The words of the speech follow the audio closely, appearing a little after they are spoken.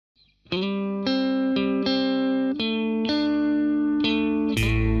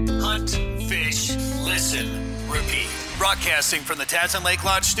Broadcasting from the Tazin Lake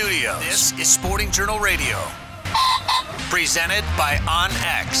Lodge studio, this is Sporting Journal Radio. Presented by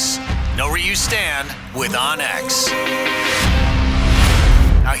OnX. Know where you stand with OnX.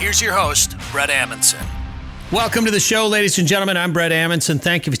 Now here's your host, Brett Amundson. Welcome to the show, ladies and gentlemen. I'm Brett Amundson.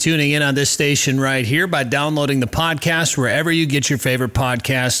 Thank you for tuning in on this station right here by downloading the podcast wherever you get your favorite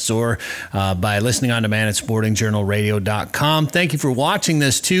podcasts or by listening on demand at sportingjournalradio.com. Thank you for watching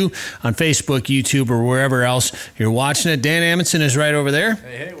this too on Facebook, YouTube, or wherever else you're watching it. Dan Amundson is right over there.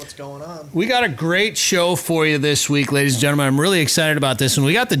 Hey, what's going on? We got a great show for you this week, ladies and gentlemen. I'm really excited about this one.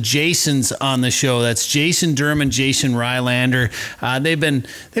 We got the Jasons on the show. That's Jason Durham and Jason Rylander. They've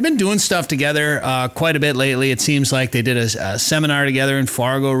been doing stuff together quite a bit lately. It seems like they did a seminar together in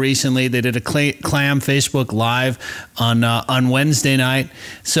Fargo recently. They did a Clam Facebook Live on Wednesday night.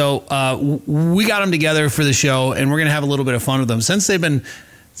 So we got them together for the show, and we're going to have a little bit of fun with them. Since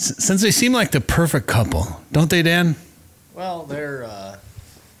they seem like the perfect couple, don't they, Dan? Well, they're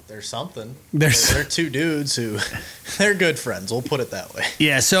something. They're two dudes who they're good friends. We'll put it that way.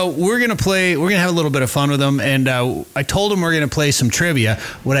 Yeah. So we're gonna have a little bit of fun with them, and I told them we're gonna play some trivia.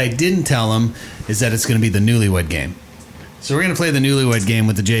 What I didn't tell them is that it's gonna be the Newlywed game. So we're going to play the Newlywed game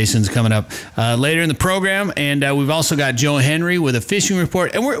with the Jasons coming up later in the program. And we've also got Joe Henry with a fishing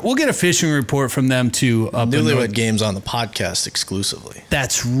report. And we'll get a fishing report from them too. Newlywed games on the podcast exclusively.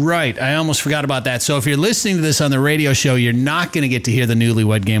 That's right. I almost forgot about that. So if you're listening to this on the radio show, you're not going to get to hear the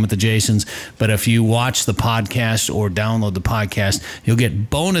Newlywed game with the Jasons. But if you watch the podcast or download the podcast, you'll get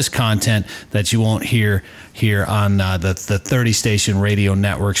bonus content that you won't hear here on the 30-station radio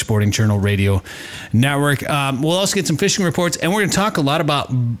network, Sporting Journal Radio Network. We'll also get some fishing reports, and we're going to talk a lot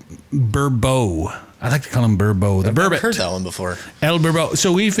about Burbot. I like to call him Burbot. I've never heard that one before. El Burbot.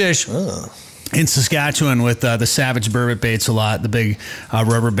 So we fish in Saskatchewan with the Savage Burbot baits a lot, the big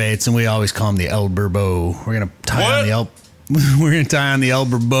rubber baits, and we always call them the El Burbot. We're going to tie on the El We're going to tie on the El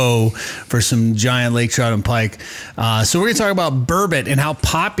Burbot for some giant lake trout and pike. So we're going to talk about Burbot and how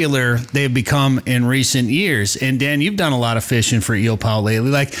popular they've become in recent years. And Dan, you've done a lot of fishing for eelpout lately.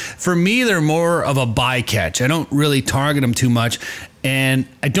 Like for me, they're more of a bycatch. I don't really target them too much, and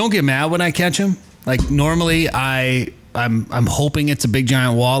I don't get mad when I catch them. Like normally, I'm hoping it's a big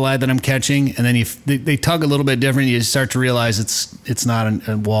giant walleye that I'm catching, and then they tug a little bit different. You start to realize it's not a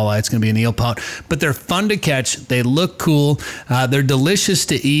walleye; it's going to be an eelpout. But they're fun to catch. They look cool. They're delicious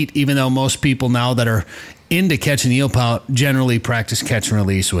to eat, even though most people now that are into catching eelpout generally practice catch and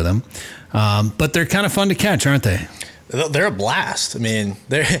release with them. But they're kind of fun to catch, aren't they? They're a blast. I mean,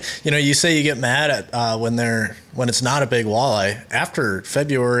 you say you get mad at when it's not a big walleye. After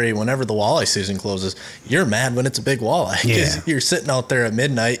February, whenever the walleye season closes, you're mad when it's a big walleye because you're sitting out there at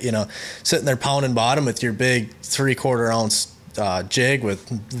midnight, sitting there pounding bottom with your big 3/4 ounce jig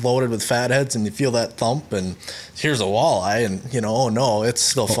loaded with fatheads, and you feel that thump, and here's a walleye, and oh no, it's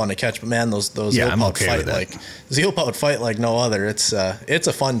still fun to catch. But man, those eelpout fight like no other. It's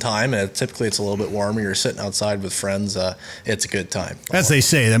a fun time, and typically it's a little bit warmer. You're sitting outside with friends. It's a good time. As they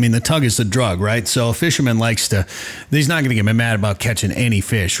say, I mean, the tug is the drug, right? So a fisherman he's not going to get mad about catching any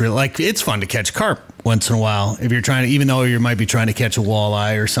fish. Like it's fun to catch carp once in a while if you're trying to, even though you might be trying to catch a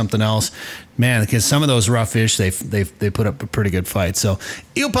walleye or something else, man, because some of those rough fish, they put up a pretty good fight. So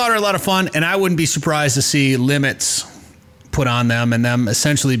eelpout are a lot of fun, and I wouldn't be surprised to see limits put on them and them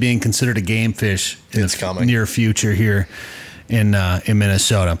essentially being considered a game fish in the near future here in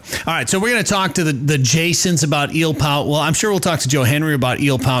Minnesota. All right, so we're going to talk to the Jasons about eelpout. Well, I'm sure we'll talk to Joe Henry about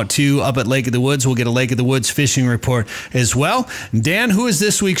eelpout too up at Lake of the Woods. We'll get a Lake of the Woods fishing report as well. Dan, who is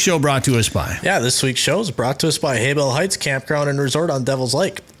this week's show brought to us by? Yeah, this week's show is brought to us by Haybale Heights Campground and Resort on Devil's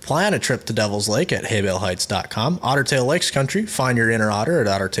Lake. Plan a trip to Devil's Lake at haybaleheights.com. Ottertail Lakes Country, find your inner otter at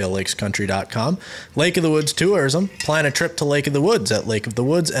ottertaillakescountry.com. Lake of the Woods Tourism, plan a trip to Lake of the Woods at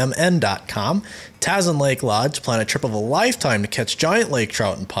lakeofthewoodsmn.com. Tazin Lake Lodge, plan a trip of a lifetime to catch giant lake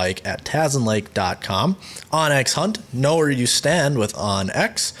trout and pike at tazinlake.com. OnX Hunt, know where you stand with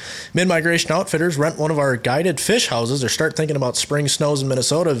OnX. Mid-Migration Outfitters, rent one of our guided fish houses or start thinking about spring snows in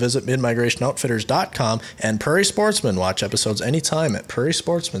Minnesota, visit midmigrationoutfitters.com. And Prairie Sportsman, watch episodes anytime at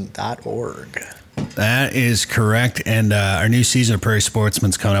prairiesportsman.org. That is correct. And our new season of Prairie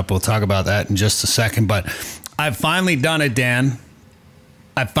Sportsman's coming up. We'll talk about that in just a second. But I've finally done it, Dan.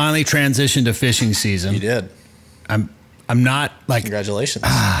 I finally transitioned to fishing season. You did. I'm not like... Congratulations.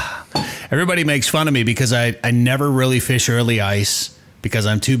 Everybody makes fun of me because I never really fish early ice because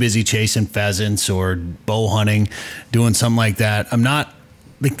I'm too busy chasing pheasants or bow hunting, doing something like that. I'm not...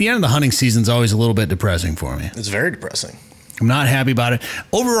 Like the end of the hunting season is always a little bit depressing for me. It's very depressing. I'm not happy about it.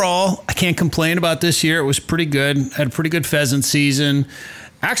 Overall, I can't complain about this year. It was pretty good. Had a pretty good pheasant season.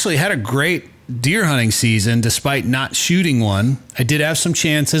 Actually had a great deer hunting season, despite not shooting one. I did have some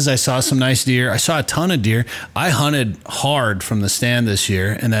chances. I saw some nice deer. I saw a ton of deer. I hunted hard from the stand this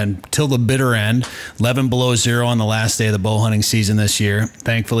year, and then till the bitter end, 11 below zero on the last day of the bow hunting season this year.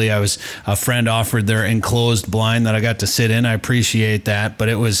 Thankfully, a friend offered their enclosed blind that I got to sit in. I appreciate that, but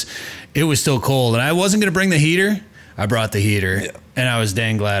it was still cold, and I wasn't going to bring the heater. I brought the heater, and I was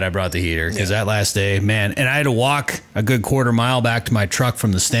dang glad I brought the heater, because that last day, man, and I had to walk a good quarter mile back to my truck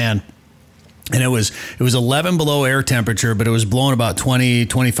from the stand. And it was 11 below air temperature, but it was blowing about 20,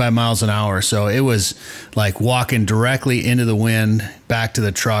 25 miles an hour. So it was like walking directly into the wind back to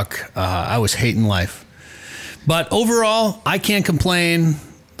the truck. I was hating life. But overall, I can't complain.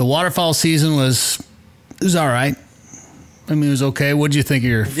 The waterfowl season was all right. I mean, it was okay. What did you think of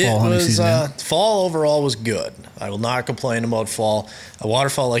your fall hunting season? Fall overall was good. I will not complain about fall. A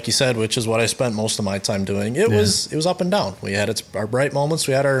waterfowl, like you said, which is what I spent most of my time doing, it was up and down. We had our bright moments.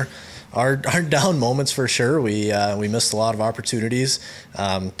 We had our down moments for sure. We missed a lot of opportunities.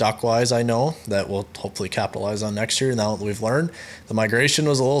 Duck-wise, I know that we'll hopefully capitalize on next year now that we've learned. The migration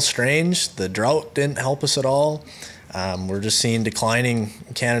was a little strange. The drought didn't help us at all. We're just seeing declining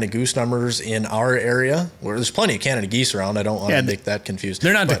Canada goose numbers in our area, where there's plenty of Canada geese around. I don't want to make that confused.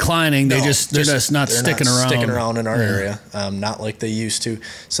 They're not declining. They're just not sticking around in our area, not like they used to.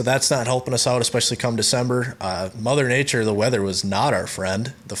 So that's not helping us out, especially come December. Mother Nature, the weather was not our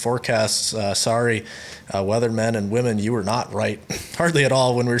friend. The forecasts, sorry, weathermen and women, you were not right hardly at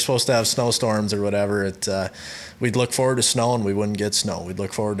all when we were supposed to have snowstorms or whatever. We'd look forward to snow and we wouldn't get snow. We'd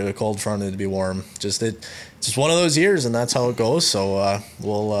look forward to a cold front and it'd be warm. Just one of those years, and that's how it goes. So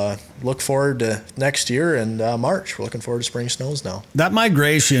we'll look forward to next year and March. We're looking forward to spring snows now. That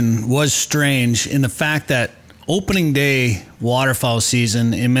migration was strange in the fact that opening day waterfowl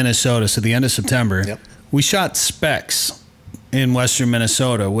season in Minnesota, so the end of September, we shot specks in western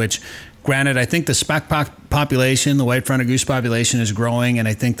Minnesota, which, granted, I think the speck population, the white-fronted goose population, is growing, and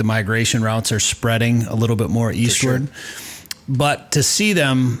I think the migration routes are spreading a little bit more eastward. Sure. But to see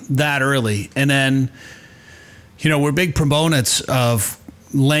them that early, and then, we're big proponents of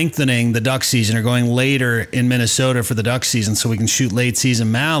lengthening the duck season or going later in Minnesota for the duck season so we can shoot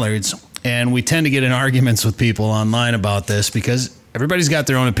late-season mallards, and we tend to get in arguments with people online about this because everybody's got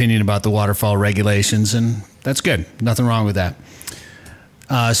their own opinion about the waterfowl regulations, and that's good. Nothing wrong with that.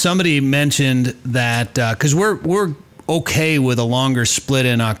 Somebody mentioned that because we're okay with a longer split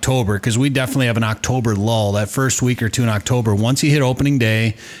in October, because we definitely have an October lull. That first week or two in October, once you hit opening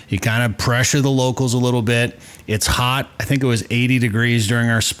day, you kind of pressure the locals a little bit. It's hot. I think it was 80 degrees during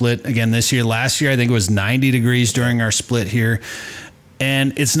our split again this year. Last year, I think it was 90 degrees during our split here.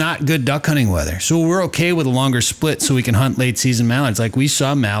 And it's not good duck hunting weather. So we're okay with a longer split so we can hunt late season mallards. Like we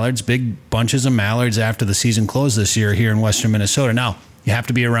saw mallards, big bunches of mallards after the season closed this year here in western Minnesota. Now, you have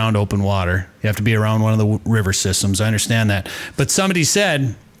to be around open water. You have to be around one of the river systems. I understand that. But somebody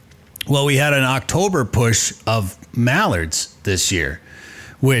said, well, we had an October push of mallards this year,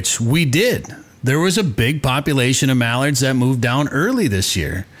 which we did. There was a big population of mallards that moved down early this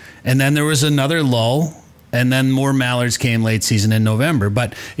year. And then there was another lull, and then more mallards came late season in November.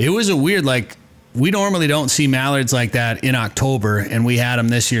 But it was a weird, we normally don't see mallards like that in October, and we had them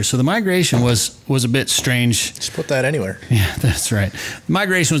this year. So the migration was a bit strange. Just put that anywhere. Yeah, that's right. The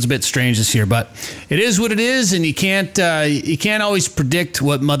migration was a bit strange this year, but it is what it is, and you can't always predict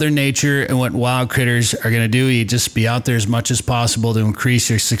what Mother Nature and what wild critters are going to do. You just be out there as much as possible to increase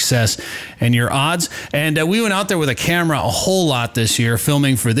your success and your odds. And we went out there with a camera a whole lot this year,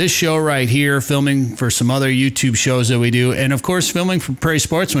 filming for this show right here, filming for some other YouTube shows that we do, and of course filming for Prairie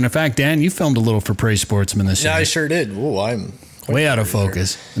Sportsman. In fact, Dan, you filmed a little for Prairie Sportsman this year. Yeah, I sure did. Ooh, I'm way out of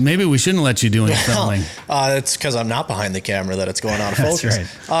focus. Sure. Maybe we shouldn't let you do any filming. It's because I'm not behind the camera that it's going out of focus.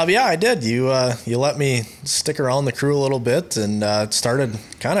 That's right. Yeah, I did. You let me stick around the crew a little bit, and it started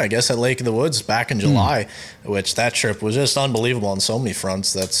kind of, I guess, at Lake of the Woods back in July, which that trip was just unbelievable on so many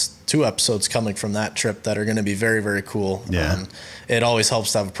fronts. That's 2 episodes coming from that trip that are going to be very, very cool. Yeah. It always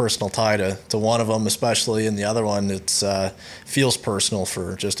helps to have a personal tie to one of them, especially, and the other one, it's feels personal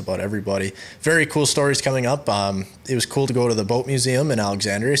for just about everybody. Very cool stories coming up. It was cool to go to the boat museum in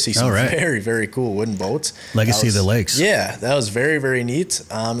Alexandria, see some very, very cool wooden boats. Legacy of the Lakes. Yeah, that was very, very neat.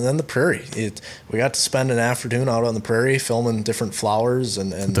 And then the prairie. We got to spend an afternoon out on the prairie filming different flowers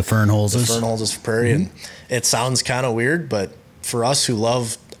and the fern holes. The fern holes for prairie. And it sounds kind of weird, but for us who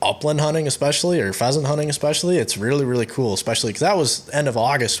love upland hunting especially, or pheasant hunting especially, it's really, really cool, especially because that was end of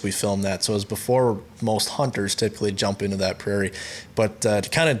August we filmed that, so it was before most hunters typically jump into that prairie. But to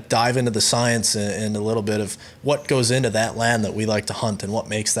kind of dive into the science and a little bit of what goes into that land that we like to hunt and what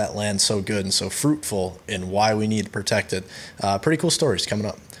makes that land so good and so fruitful and why we need to protect it. Pretty cool stories coming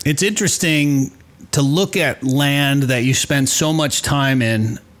up. It's interesting to look at land that you spend so much time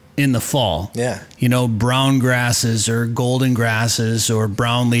in the fall. Yeah. You know, brown grasses or golden grasses or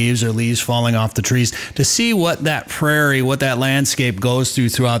brown leaves or leaves falling off the trees, to see what that prairie, what that landscape goes through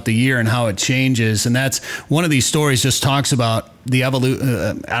throughout the year and how it changes. And that's one of these stories, just talks about the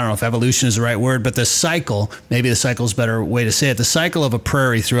evolution. I don't know if evolution is the right word, but the cycle, maybe the cycle is a better way to say it, the cycle of a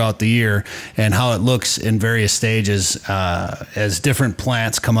prairie throughout the year and how it looks in various stages as different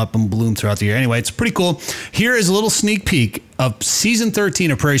plants come up and bloom throughout the year. Anyway, it's pretty cool. Here is a little sneak peek of season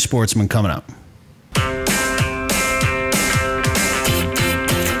 13 of Prairie Sportsman coming up.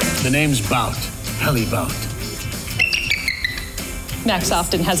 The name's Bout, Helly Bout. Max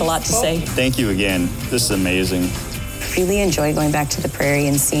often has a lot to say. Thank you again. This is amazing. Really enjoy going back to the prairie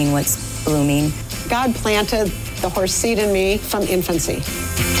and seeing what's blooming. God planted the horse seed in me from infancy.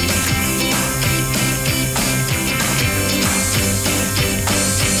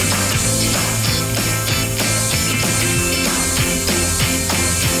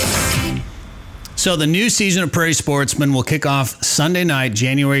 So the new season of Prairie Sportsman will kick off Sunday night,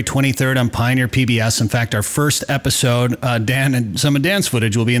 January 23rd on Pioneer PBS. In fact, our first episode, Dan and some of Dan's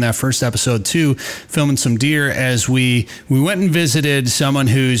footage will be in that first episode too, filming some deer as we went and visited someone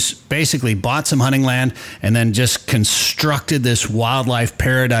who's basically bought some hunting land and then just constructed this wildlife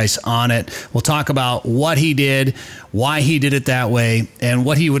paradise on it. We'll talk about what he did, why he did it that way, and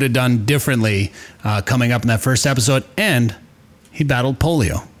what he would have done differently coming up in that first episode. And he battled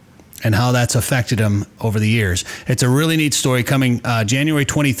polio and how that's affected him over the years. It's a really neat story coming January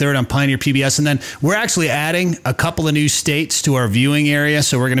 23rd on Pioneer PBS. And then we're actually adding a couple of new states to our viewing area.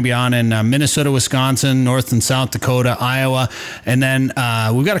 So we're going to be on in Minnesota, Wisconsin, North and South Dakota, Iowa. And then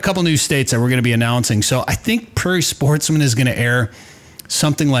we've got a couple new states that we're going to be announcing. So I think Prairie Sportsman is going to air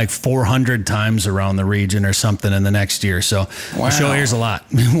something like 400 times around the region or something in the next year. So wow. The show airs a lot.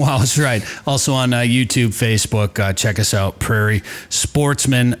 Wow, that's right. Also on YouTube, Facebook, check us out, Prairie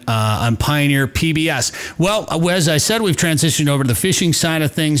Sportsman on Pioneer PBS. Well, as I said, we've transitioned over to the fishing side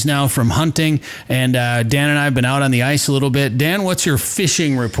of things now from hunting. And Dan and I have been out on the ice a little bit. Dan, what's your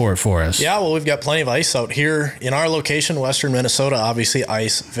fishing report for us? Yeah, well, we've got plenty of ice out here in our location, western Minnesota. Obviously,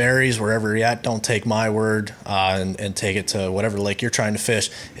 ice varies wherever you're at. Don't take my word and take it to whatever lake you're trying to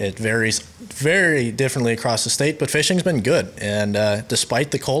fish. It varies very differently across the state, but fishing's been good. And despite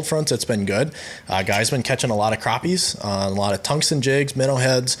the cold fronts, it's been good. Guys been catching a lot of crappies, a lot of tungsten jigs, minnow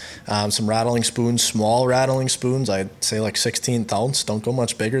heads, some rattling spoons, small rattling spoons. I'd say like 16th ounce. Don't go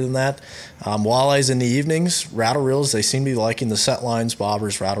much bigger than that. Walleyes in the evenings, rattle reels. They seem to be liking the set lines,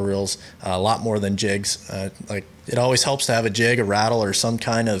 bobbers, rattle reels, a lot more than jigs. It always helps to have a jig, a rattle, or some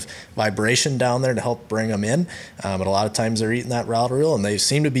kind of vibration down there to help bring them in. But a lot of times they're eating that rattle reel, and they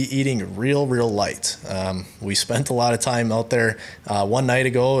seem to be eating real light. We spent a lot of time out there one night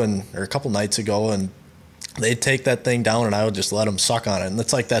ago or a couple nights ago, and they'd take that thing down and I would just let them suck on it. And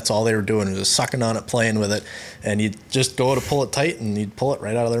it's like that's all they were doing, was just sucking on it, playing with it. And you'd just go to pull it tight and you'd pull it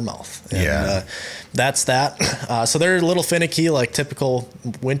right out of their mouth. And, yeah. That's that. So they're a little finicky, like typical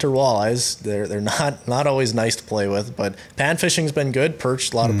winter walleyes. They're not always nice to play with, but pan fishing's been good.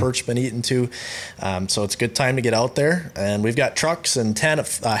 Perch, a lot of perch been eaten too. So it's a good time to get out there. And we've got trucks and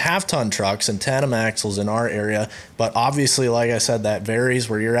half-ton trucks and tandem axles in our area. But obviously, like I said, that varies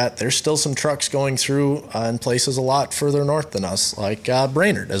where you're at. There's still some trucks going through in places a lot further north than us, like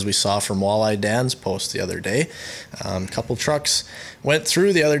Brainerd, as we saw from Walleye Dan's post the other day. A couple trucks went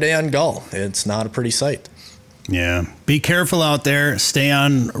through the other day on Gull. It's not a pretty sight. Yeah. Be careful out there. Stay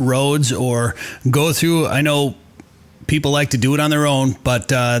on roads or go through. I know people like to do it on their own, but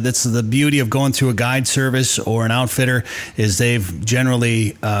that's the beauty of going through a guide service or an outfitter, is they've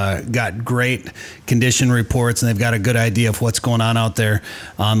generally got great condition reports and they've got a good idea of what's going on out there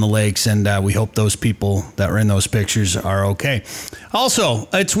on the lakes. And we hope those people that were in those pictures are okay. Also,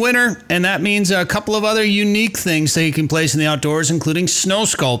 it's winter, and that means a couple of other unique things taking place in the outdoors, including snow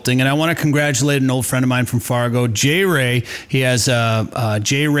sculpting. And I want to congratulate an old friend of mine from Fargo, Jay Ray. He has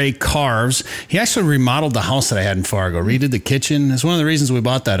Jay Ray Carves. He actually remodeled the house that I had in Fargo, redid the kitchen. It's one of the reasons we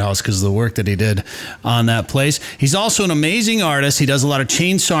bought that house, because of the work that he did on that place. He's also an amazing artist. He does a lot of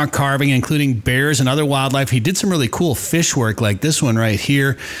chainsaw carving, including bears and other wildlife. He did some really cool fish work like this one right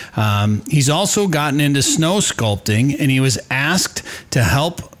here. He's also gotten into snow sculpting, and he was asked to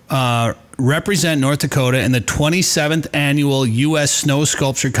help represent North Dakota in the 27th annual U.S. Snow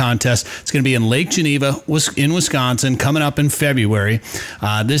Sculpture Contest. It's going to be in Lake Geneva in Wisconsin, coming up in February.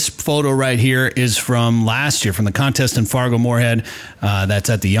 This photo right here is from last year, from the contest in Fargo-Moorhead. That's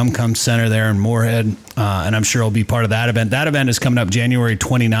at the Yumcum Center there in Moorhead, and I'm sure it'll be part of that event. That event is coming up January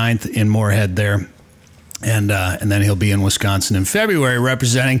 29th in Moorhead there. And then he'll be in Wisconsin in February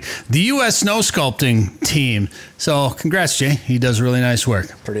representing the U.S. snow sculpting team. So congrats, Jay. He does really nice work.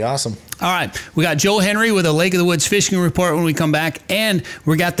 Pretty awesome. All right. We got Joe Henry with a Lake of the Woods fishing report when we come back. And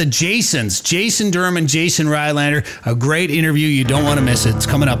we got the Jasons, Jason Durham and Jason Rylander. A great interview. You don't want to miss it. It's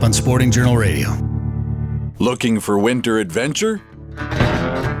coming up on Sporting Journal Radio. Looking for winter adventure?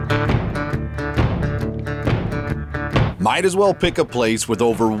 Might as well pick a place with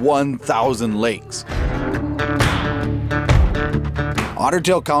over 1,000 lakes.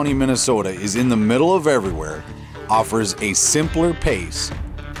 Ottertail County, Minnesota is in the middle of everywhere, offers a simpler pace,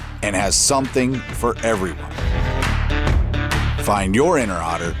 and has something for everyone. Find your inner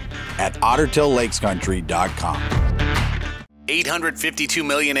otter at ottertaillakescountry.com. 852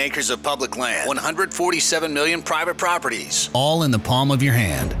 million acres of public land, 147 million private properties, all in the palm of your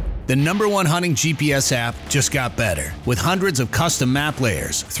hand. The #1 hunting GPS app just got better. With hundreds of custom map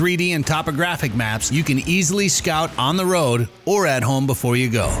layers, 3D and topographic maps, you can easily scout on the road or at home before you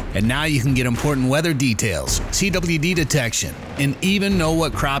go. And now you can get important weather details, CWD detection, and even know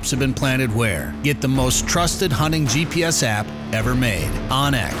what crops have been planted where. Get the most trusted hunting GPS app ever made.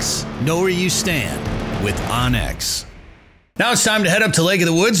 OnX. Know where you stand with OnX. Now it's time to head up to Lake of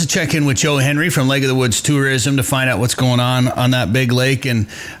the Woods to check in with Joe Henry from Lake of the Woods Tourism to find out what's going on that big lake. And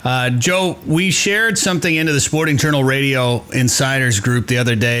Joe, we shared something into the Sporting Journal Radio Insiders group the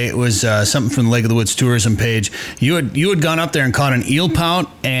other day. It was something from the Lake of the Woods Tourism page. You had gone up there and caught an eelpout,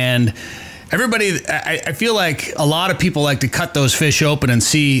 and everybody, I feel like a lot of people like to cut those fish open and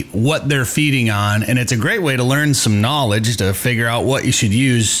see what they're feeding on, and it's a great way to learn some knowledge to figure out what you should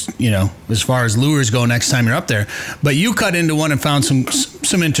use, as far as lures go next time you're up there. But you cut into one and found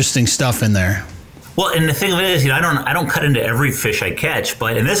some interesting stuff in there. Well, and the thing of it is, I don't cut into every fish I catch,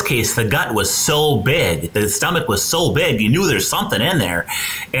 but in this case, the gut was so big, the stomach was so big, you knew there's something in there,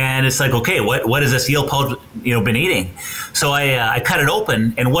 and it's like, okay, what is this eelpout, been eating? So I cut it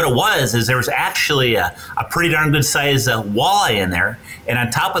open, and what it was is there was actually a pretty darn good size walleye in there, and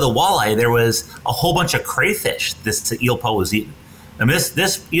on top of the walleye, there was a whole bunch of crayfish this eelpout was eating. I mean,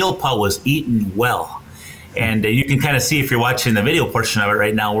 this eelpout was eaten well. And you can kind of see if you're watching the video portion of it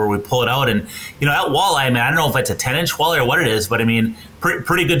right now where we pull it out. And, that walleye, I mean, I don't know if it's a 10-inch walleye or what it is, but I mean,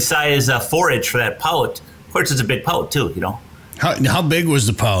 pretty good size forage for that pout. Of course, it's a big pout too, How big was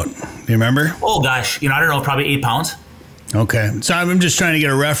the pout? Do you remember? Oh, gosh. I don't know, probably 8 pounds. Okay. So I'm just trying to get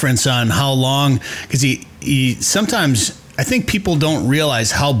a reference on how long, because he sometimes, I think people don't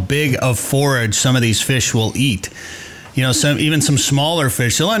realize how big of forage some of these fish will eat. Even some smaller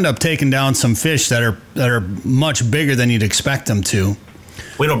fish, they'll end up taking down some fish that are much bigger than you'd expect them to.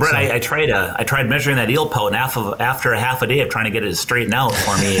 Well, Brett, I tried measuring that eel pout, and after a half a day of trying to get it to straighten out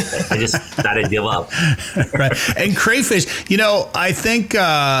for me, I just thought I'd give up. Right. And crayfish, I think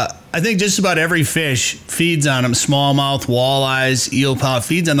just about every fish feeds on them. Smallmouth, walleyes, eelpout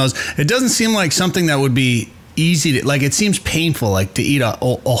feeds on those. It doesn't seem like something that would be easy to, it seems painful, to eat a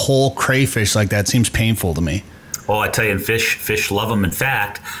whole crayfish like that seems painful to me. Oh, I tell you, and fish love them. In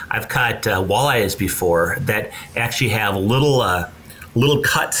fact, I've caught walleyes before that actually have little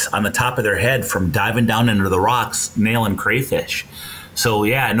cuts on the top of their head from diving down into the rocks, nailing crayfish. So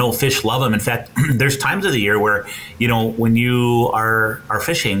yeah, no, fish love them. In fact, there's times of the year where, when you are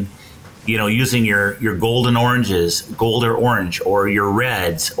fishing, using your golden oranges, gold or orange, or your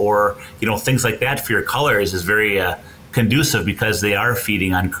reds, or, things like that for your colors is very conducive because they are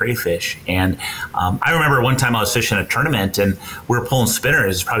feeding on crayfish. And I remember one time I was fishing a tournament and we were pulling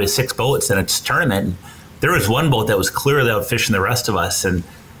spinners, probably 6 boats in a tournament. And there was one boat that was clearly out fishing the rest of us. And,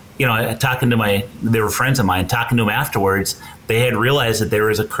 they were friends of mine, talking to them afterwards, they had realized that there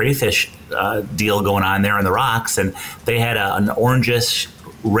was a crayfish deal going on there in the rocks. And they had an orangish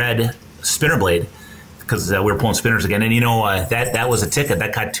red spinner blade because we were pulling spinners again. And, that was a ticket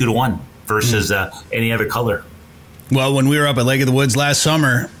that caught 2-1 versus any other color. Well, when we were up at Lake of the Woods last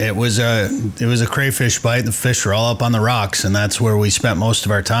summer, it was a crayfish bite. The fish were all up on the rocks, and that's where we spent most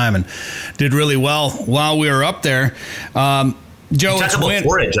of our time and did really well while we were up there. Joe, talk about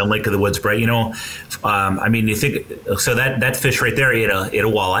forage on Lake of the Woods, Brett. You think so that fish right there ate a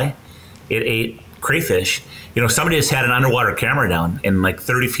walleye, it ate crayfish. Somebody just had an underwater camera down in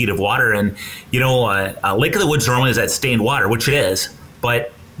 30 feet of water, and Lake of the Woods normally is that stained water, which it is,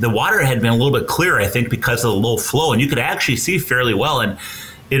 but the water had been a little bit clearer, I think, because of the low flow, and you could actually see fairly well. And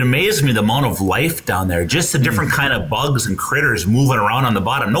it amazed me the amount of life down there, just the different kind of bugs and critters moving around on the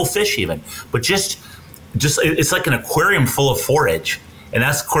bottom. No fish even, but just it's like an aquarium full of forage. And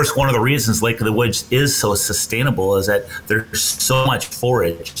that's, of course, one of the reasons Lake of the Woods is so sustainable is that there's so much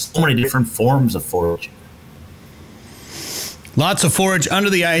forage, so many different forms of forage. Lots of forage under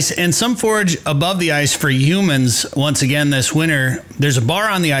the ice and some forage above the ice for humans. Once again this winter, there's a bar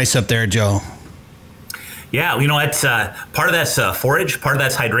on the ice up there, Joe. Yeah, you know, it's part of that's forage, part of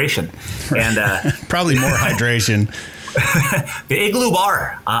that's hydration, and probably more hydration. The Igloo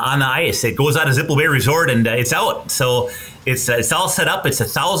Bar on the ice. It goes out of Zipple Bay Resort, and it's out. So it's all set up. It's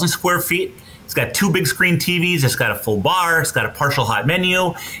 1,000 square feet. It's got 2 big screen TVs. It's got a full bar. It's got a partial hot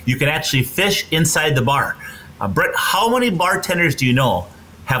menu. You can actually fish inside the bar. Brett, how many bartenders do you know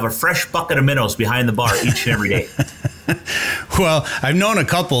have a fresh bucket of minnows behind the bar each and every day? Well, I've known a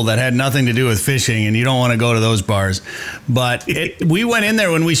couple that had nothing to do with fishing, and you don't want to go to those bars. But we went in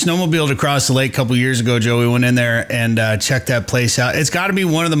there when we snowmobiled across the lake a couple years ago, Joe. We went in there and checked that place out. It's got to be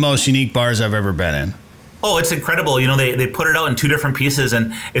one of the most unique bars I've ever been in. Oh, it's incredible. You know, they put it out in 2 different pieces,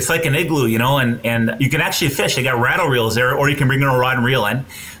 and it's like an igloo, you know, and you can actually fish. They got rattle reels there, or you can bring in a rod and reel in.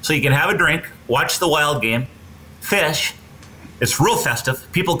 So you can have a drink, watch the wild game, fish. It's real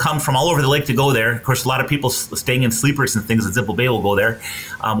festive. People come from all over the lake to go there. Of course, a lot of people staying in sleepers and things at Zipple Bay will go there.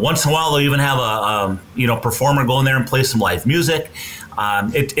 Once in a while, they'll even have a performer go in there and play some live music.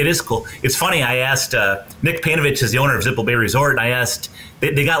 It is cool. It's funny. I asked Nick Painovich is the owner of Zipple Bay Resort, and I asked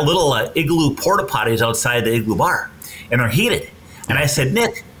they got little igloo porta potties outside the igloo bar, and they're heated. And I said,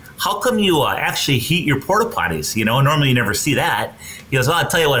 Nick, how come you actually heat your porta potties? You know, normally you never see that. He goes, well, I'll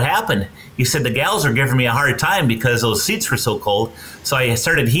tell you what happened. He said, the gals are giving me a hard time because those seats were so cold. So I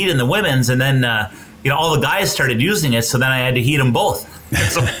started heating the women's, and then, all the guys started using it. So then I had to heat them both.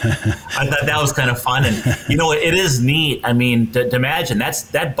 So I thought that was kind of fun. And, it is neat. I mean, to imagine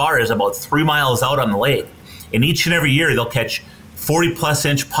that bar is about 3 miles out on the lake. And each and every year they'll catch 40-plus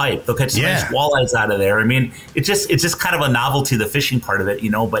inch pipe. They'll catch some nice walleyes out of there. I mean, it's just kind of a novelty, the fishing part of it,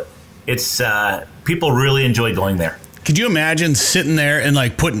 but it's people really enjoy going there. Could you imagine sitting there and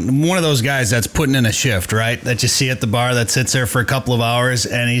like putting one of those guys that's putting in a shift, right? That you see at the bar that sits there for a couple of hours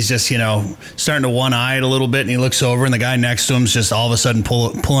and he's just, starting to one-eye it a little bit, and he looks over and the guy next to him's just all of a sudden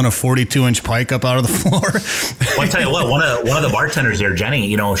pulling a 42-inch pike up out of the floor. Well, I'll tell you what, one of the bartenders there,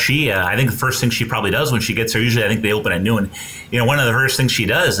 Jenny, she, I think the first thing she probably does when she gets there, usually I think they open at noon, one of the first things she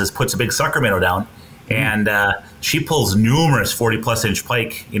does is puts a big sucker minnow down, and she pulls numerous 40-plus inch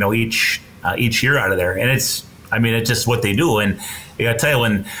pike, each year out of there. And it's just what they do. And I got to tell you,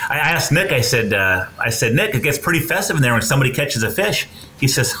 when I asked Nick, I said, Nick, it gets pretty festive in there when somebody catches a fish. He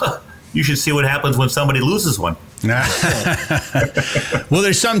says, you should see what happens when somebody loses one. Well,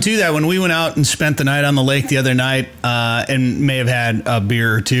 there's something to that. When we went out and spent the night on the lake the other night and may have had a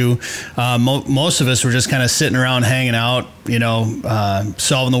beer or two, most of us were just kind of sitting around hanging out,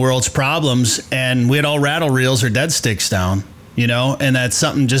 solving the world's problems. And we had all rattle reels or dead sticks down. And that's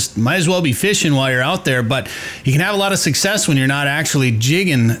something, just might as well be fishing while you're out there. But you can have a lot of success when you're not actually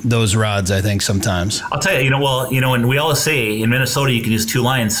jigging those rods, I think, sometimes. I'll tell you, and we always say in Minnesota you can use 2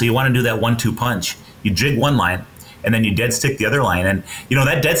 lines. So you want to do that 1-2 punch. You jig one line, and then you dead stick the other line. And,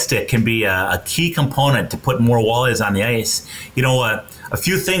 that dead stick can be a key component to put more walleyes on the ice. A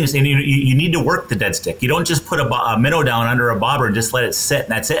few things, and you need to work the dead stick. You don't just put a minnow down under a bobber and just let it sit,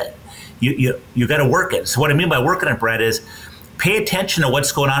 and that's it. You got to work it. So what I mean by working it, Brett, is pay attention to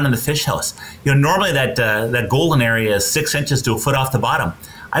what's going on in the fish house. Normally that golden area is 6 inches to a foot off the bottom.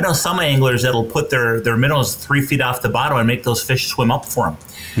 I know some anglers that'll put their minnows 3 feet off the bottom and make those fish swim up for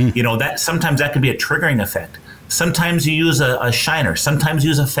them. That sometimes that can be a triggering effect. Sometimes you use a shiner. Sometimes you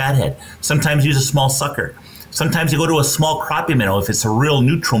use a fathead. Sometimes you use a small sucker. Sometimes you go to a small crappie minnow if it's a real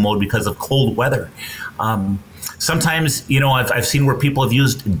neutral mode because of cold weather. Sometimes, I've seen where people have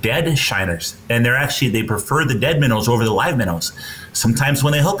used dead shiners, and they prefer the dead minnows over the live minnows. Sometimes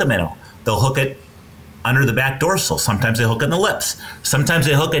when they hook a minnow, they'll hook it under the back dorsal. Sometimes they hook it in the lips. Sometimes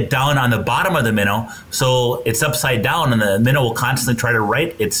they hook it down on the bottom of the minnow, so it's upside down, and the minnow will constantly try to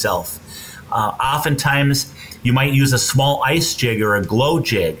right itself. Oftentimes, you might use a small ice jig or a glow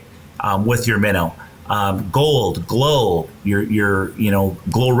jig with your minnow. Gold, glow, your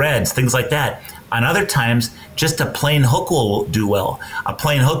glow reds, things like that. On other times, just a plain hook will do well. A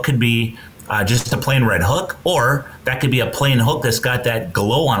plain hook could be just a plain red hook, or that could be a plain hook that's got that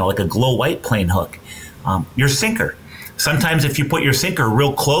glow on it, like a glow white plain hook. Your sinker. Sometimes if you put your sinker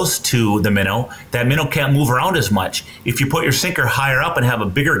real close to the minnow, that minnow can't move around as much. If you put your sinker higher up and have a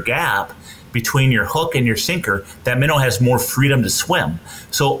bigger gap between your hook and your sinker, that minnow has more freedom to swim.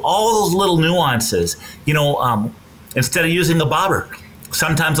 So all those little nuances, instead of using a bobber,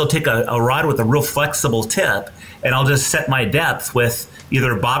 sometimes I'll take a rod with a real flexible tip, and I'll just set my depth with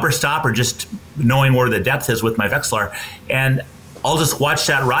either a bobber stop or just knowing where the depth is with my Vexilar. And I'll just watch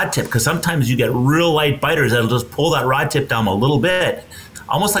that rod tip, because sometimes you get real light biters that'll just pull that rod tip down a little bit.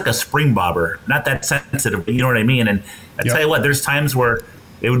 almost like a spring bobber, not that sensitive, but you know what I mean? And I tell you what, there's times where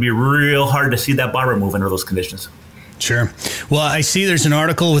it would be real hard to see that bobber move under those conditions. Sure. Well, I see there's an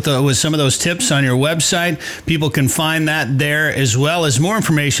article with some of those tips on your website. People can find that there, as well as more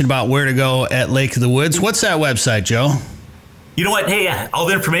information about where to go at Lake of the Woods. What's that website, Joe? You know what? Hey, all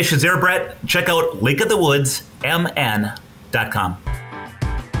the information's there, Brett. Check out lakeofthewoodsmn.com.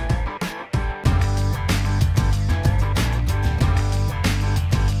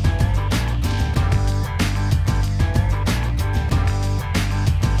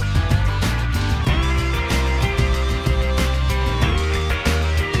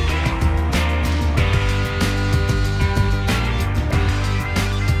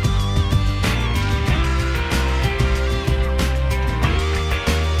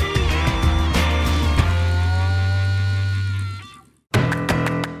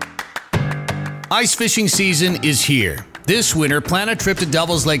 Ice fishing season is here. This winter, plan a trip to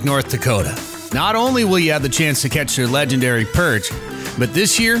Devil's Lake, North Dakota. Not only will you have the chance to catch their legendary perch, but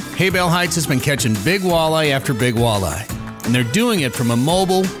this year, Haybale Heights has been catching big walleye after big walleye. And they're doing it from a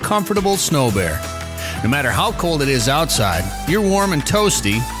mobile, comfortable snow bear. No matter how cold it is outside, you're warm and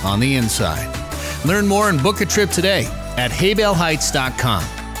toasty on the inside. Learn more and book a trip today at haybaleheights.com.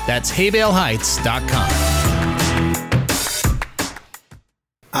 That's haybaleheights.com.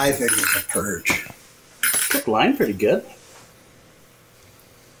 I think it's a perch. Took line pretty good.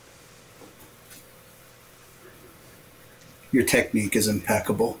 Your technique is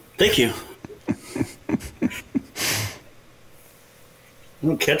impeccable. Thank you. I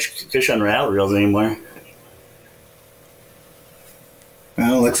don't catch fish on rattle reels anymore.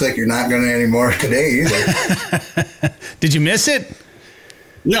 Well, it looks like you're not going to anymore today either. Did you miss it?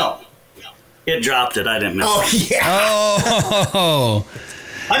 No. It dropped it. I didn't miss it. Oh, yeah. Oh.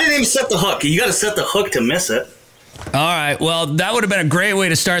 I didn't even set the hook. You got to set the hook to miss it. All right. Well, that would have been a great way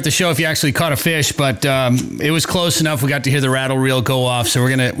to start the show if you actually caught a fish, but it was close enough. We got to hear the rattle reel go off, so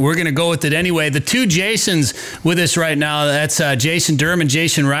we're gonna go with it anyway. The two Jasons with us right now. That's Jason Durham and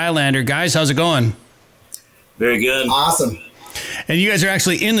Jason Rylander. Guys, how's it going? Very good. Awesome. And you guys are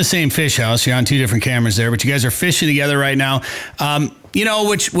actually in the same fish house. You're on two different cameras there, but you guys are fishing together right now. You know,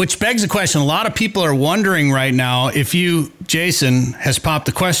 which begs the question. A lot of people are wondering right now if you, Jason, has popped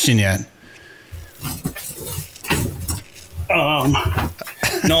the question yet.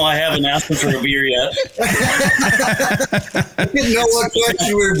 No, I haven't asked him for a beer yet. I didn't know what question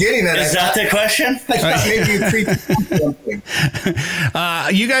you were getting at. Is that the question? I thought maybe you pre-something.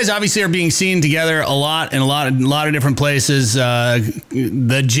 You guys obviously are being seen together a lot in a lot of different places.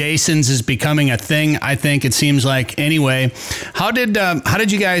 The Jasons is becoming a thing, I think it seems like. Anyway, how did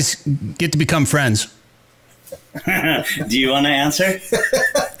you guys get to become friends? Do you want to answer?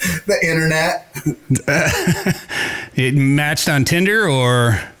 The internet. It matched on Tinder,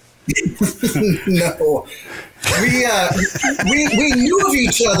 or no? We knew of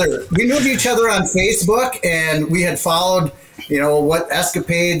each other. We knew of each other on Facebook, and we had followed, what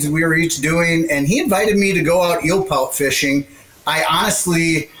escapades we were each doing. And he invited me to go out eelpout fishing. I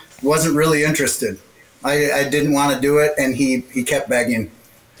honestly wasn't really interested. I didn't want to do it, and he kept begging.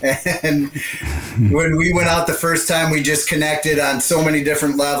 And when we went out the first time, we just connected on so many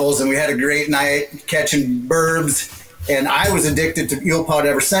different levels, and we had a great night catching burbs. And I was addicted to eelpout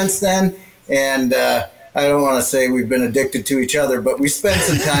ever since then. And I don't want to say we've been addicted to each other, but we spent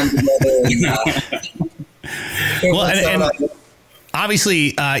some time together. And,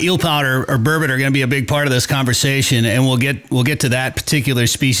 obviously, eelpout or burbot are going to be a big part of this conversation, and we'll get to that particular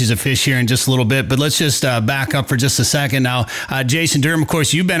species of fish here in just a little bit. But let's just back up for just a second now. Jason Durham, of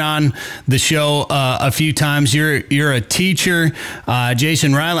course, you've been on the show a few times. You're a teacher.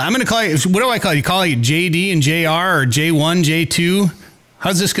 Jason Rylander, I'm going to call you. What do I call you? Call you JD and JR or J1, J2?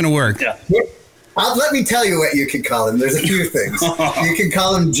 How's this going to work? Yeah. Let me tell you what you can call him. There's a few things. You can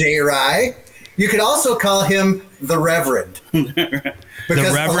call him J-Ry. You could also call him the Reverend. Because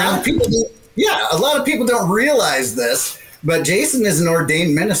a lot of people don't realize this, but Jason is an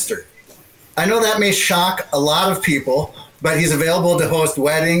ordained minister. I know that may shock a lot of people, but he's available to host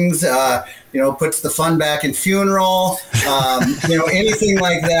weddings, puts the fun back in funeral, anything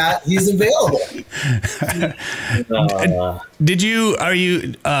like that. He's available. Did you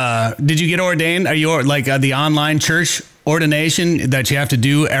get ordained? Are you like the online church ordination that you have to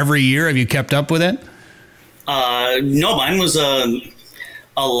do every year? Have you kept up with it? No, mine was a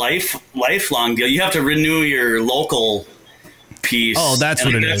lifelong deal. You have to renew your local piece. Oh, that's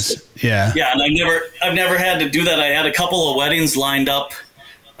what it is. Yeah. Yeah, and I've never had to do that. I had a couple of weddings lined up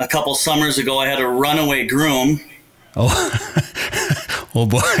a couple summers ago. I had a runaway groom. Oh. Oh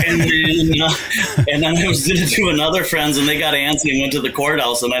boy. And then I was going to do another friends, and they got antsy and went to the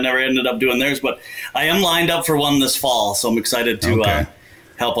courthouse, and I never ended up doing theirs. But I am lined up for one this fall, so I'm excited to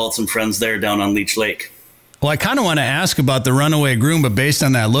help out some friends there down on Leech Lake. Well, I kind of want to ask about the runaway groom, but based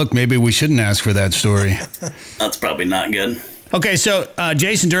on that look, maybe we shouldn't ask for that story. That's probably not good. Okay, so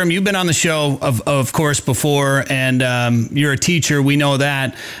Jason Durham, you've been on the show, of course, before, and you're a teacher. We know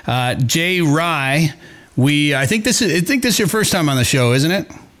that. Jay Rye, I think this is your first time on the show, isn't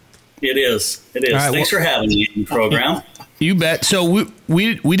it? It is. It is. Right, Thanks for having me in the program. You bet. So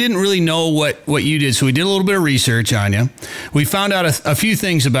we didn't really know what you did, so we did a little bit of research on you. We found out a few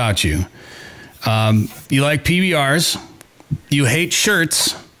things about you. You like PBRs. You hate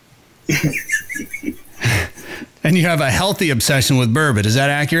shirts. And you have a healthy obsession with Burbot. Is that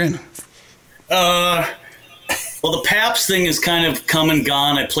accurate? Well, the Pabst thing is kind of come and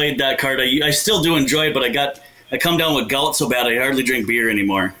gone. I played that card. I still do enjoy it, but I come down with gout so bad I hardly drink beer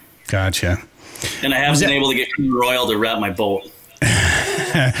anymore. Gotcha. And I haven't been able to get Royal to wrap my boat.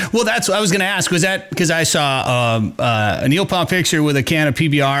 Well, that's what I was going to ask. Was that because I saw an Eelpout picture with a can of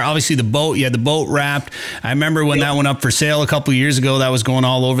PBR? Obviously, the boat. You had the boat wrapped. I remember when that went up for sale a couple of years ago. That was going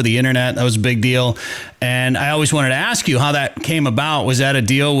all over the internet. That was a big deal. And I always wanted to ask you how that came about. Was that a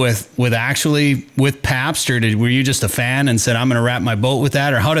deal with Pabst, or were you just a fan and said, I'm going to wrap my boat with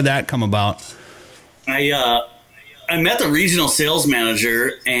that? Or how did that come about? I met the regional sales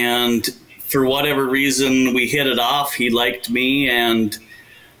manager, and for whatever reason, we hit it off. He liked me, and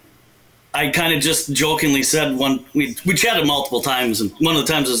I kind of just jokingly said we chatted multiple times, and one of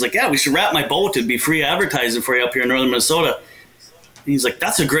the times I was like, yeah, we should wrap my boat. It'd be free advertising for you up here in northern Minnesota. And he's like,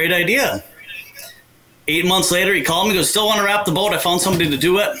 that's a great idea. 8 months later, he called me, goes, still want to wrap the boat? I found somebody to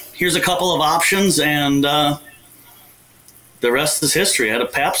do it. Here's a couple of options, and the rest is history. I had a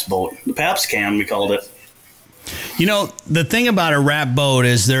Pabst boat, the Pabst can, we called it. You know, the thing about a wrap boat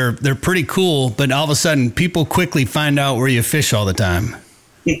is they're pretty cool, but all of a sudden people quickly find out where you fish all the time.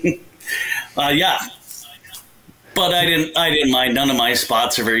 Yeah. But I didn't mind. None of my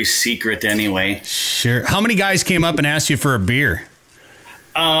spots are very secret anyway. Sure. How many guys came up and asked you for a beer?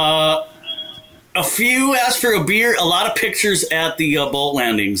 A few asked for a beer. A lot of pictures at the boat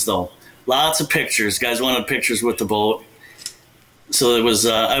landings, though. Lots of pictures. Guys wanted pictures with the boat. So it was.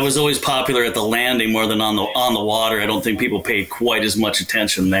 I was always popular at the landing more than on the water. I don't think people paid quite as much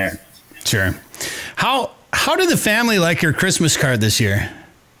attention there. Sure. How did the family like your Christmas card this year?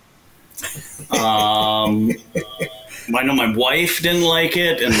 I know my wife didn't like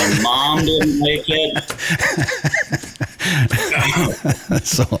it, and my mom didn't like it.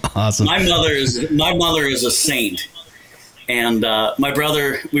 That's so awesome. My mother is a saint, and my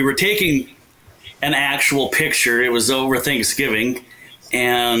brother. We were taking an actual picture. It was over Thanksgiving,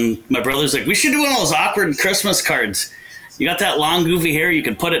 and my brother's like, we should do one of those awkward Christmas cards. You got that long goofy hair, you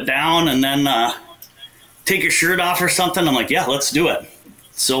can put it down and then take your shirt off or something. I'm like, yeah, let's do it.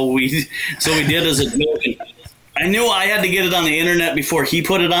 So we did as a joke. I knew I had to get it on the internet before he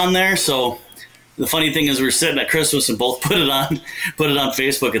put it on there. So the funny thing is we were sitting at Christmas and both put it on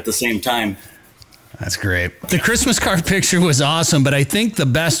Facebook at the same time. That's great. The Christmas card picture was awesome, but I think the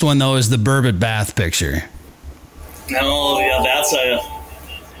best one, though, is the Burbot bath picture. Oh, yeah,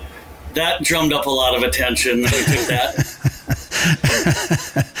 that drummed up a lot of attention. We took that.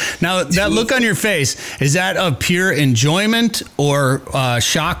 Now, that look on your face, is that of pure enjoyment or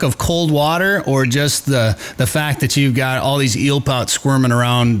shock of cold water, or just the fact that you've got all these eelpout squirming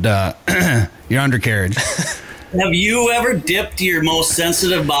around your undercarriage? Have you ever dipped your most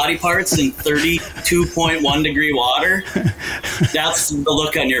sensitive body parts in 32.1 degree water? That's the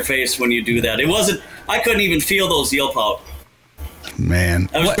look on your face when you do that. I couldn't even feel those eelpout. Man.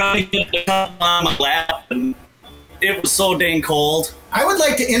 I was trying to get on my lap, and it was so dang cold. I would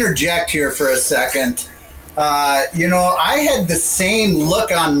like to interject here for a second. I had the same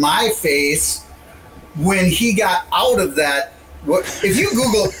look on my face when he got out of that. If you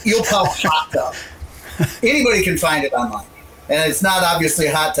Google Eelpout hot tub, anybody can find it online. And it's not obviously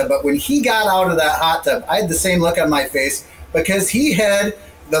a hot tub, but when he got out of that hot tub, I had the same look on my face because he had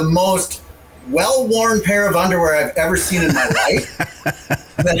the most well-worn pair of underwear I've ever seen in my life.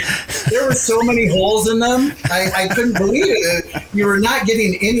 There were so many holes in them. I couldn't believe it. You were not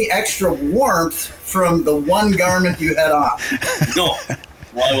getting any extra warmth from the one garment you had on. No,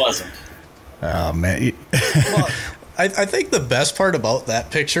 I wasn't. Oh, man. Well, I think the best part about that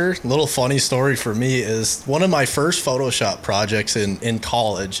picture, little funny story for me, is one of my first Photoshop projects in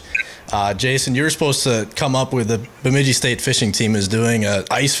college. Jason, you were supposed to come up with the Bemidji State Fishing Team is doing a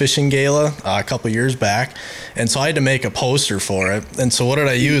ice fishing gala a couple years back, and so I had to make a poster for it. And so what did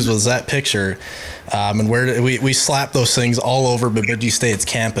I use was that picture, and we slapped those things all over Bemidji State's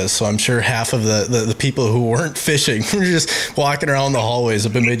campus. So I'm sure half of the people who weren't fishing were just walking around the hallways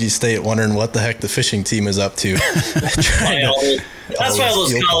of Bemidji State wondering what the heck the fishing team is up to. That's why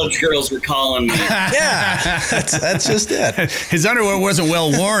those college girls were calling me. Yeah, that's just it. His underwear wasn't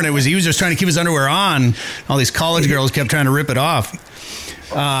well worn. He was just trying to keep his underwear on. All these college girls kept trying to rip it off.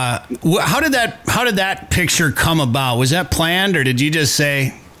 How did that picture come about? Was that planned, or did you just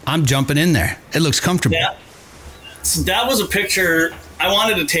say, "I'm jumping in there. It looks comfortable"? Yeah. So that was a picture. I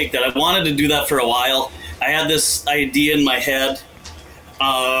wanted to take that. I wanted to do that for a while. I had this idea in my head.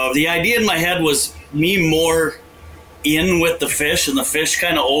 The idea in my head was me more in with the fish, and the fish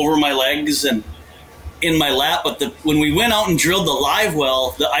kind of over my legs and in my lap. But when we went out and drilled the live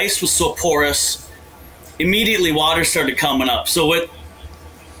well, the ice was so porous, immediately water started coming up. So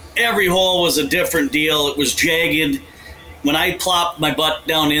every hole was a different deal. It was jagged. When I plopped my butt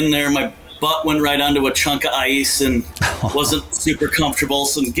down in there, my butt went right onto a chunk of ice and wasn't super comfortable.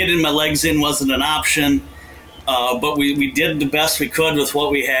 So getting my legs in wasn't an option. But we did the best we could with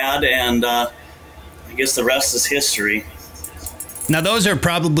what we had, and I guess the rest is history. Now, those are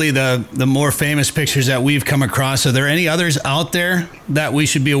probably the more famous pictures that we've come across. Are there any others out there that we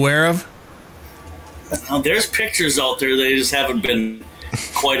should be aware of? There's pictures out there. They just haven't been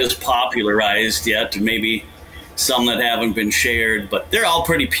quite as popularized yet, or maybe some that haven't been shared, but they're all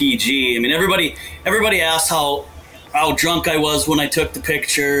pretty PG. I mean, everybody asks how drunk I was when I took the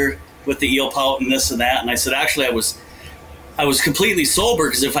picture with the eelpout and this and that, and I said, actually, I was completely sober,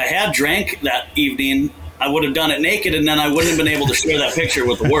 because if I had drank that evening, I would have done it naked, and then I wouldn't have been able to share that picture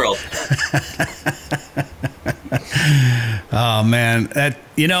with the world. Oh, man.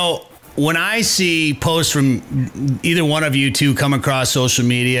 When I see posts from either one of you two come across social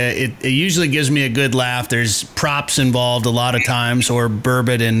media, it usually gives me a good laugh. There's props involved a lot of times, or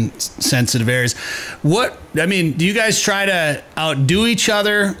Burbot in sensitive areas. Do you guys try to outdo each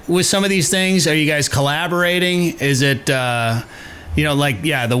other with some of these things? Are you guys collaborating? Is it, the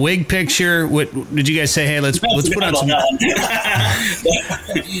wig picture? What did you guys say? Hey, let's put on some.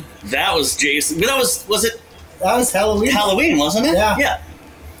 That was Jason. That was Halloween. Halloween, wasn't it? Yeah.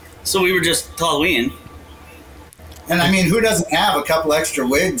 So we were just Halloween. And I mean, who doesn't have a couple extra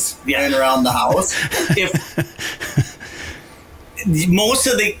wigs laying around the house? Most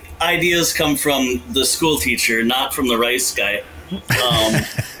of the ideas come from the school teacher, not from the rice guy.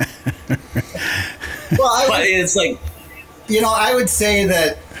 It's like, I would say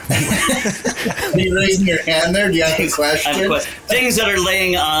that. Are you raising your hand there? Do you have a question? I have a question. Things that are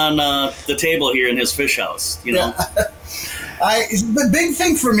laying on the table here in his fish house, Yeah. The big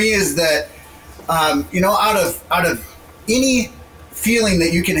thing for me is that, out of any feeling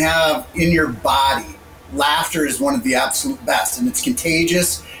that you can have in your body, laughter is one of the absolute best, and it's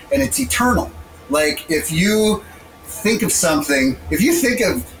contagious and it's eternal. Like, if you think of something, if you think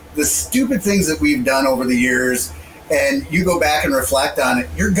of the stupid things that we've done over the years and you go back and reflect on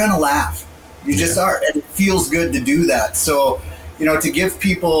it, you're going to laugh. You just are. And it feels good to do that. So, to give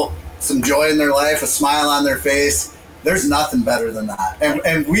people some joy in their life, a smile on their face, there's nothing better than that.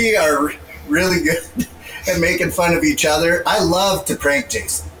 And we are really good at making fun of each other. I love to prank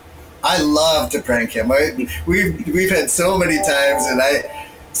Jason. I love to prank him. We've had so many times, and I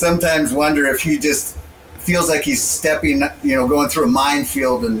sometimes wonder if he just feels like he's stepping, going through a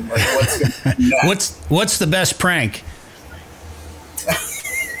minefield, and like, what's going to happen next. What's the best prank?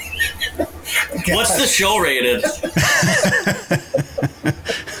 What's the show rated?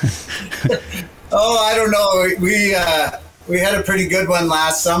 Oh, I don't know. We had a pretty good one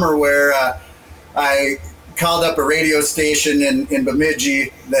last summer where I called up a radio station in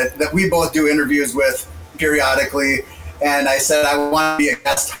Bemidji that we both do interviews with periodically, and I said I want to be a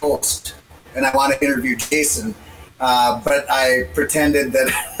guest host and I want to interview Jason, but I pretended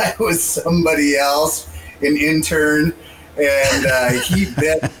that I was somebody else, an intern, and he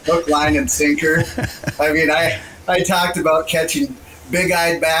bit hook, line, and sinker. I mean, I talked about catching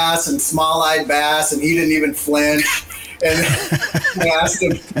big-eyed bass and small-eyed bass, and he didn't even flinch. And I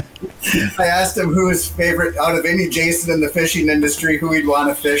asked him who his favorite, out of any Jason in the fishing industry, who he'd want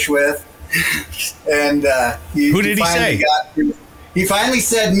to fish with. And who did he say? He finally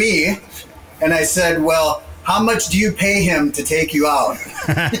said me, and I said, well, how much do you pay him to take you out?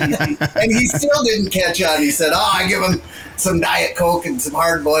 And he still didn't catch on. He said, I give him some Diet Coke and some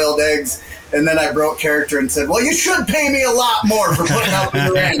hard-boiled eggs. And then I broke character and said, well, you should pay me a lot more for putting up with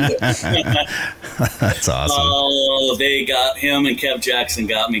your end. That's awesome. Oh, they got him, and Kev Jackson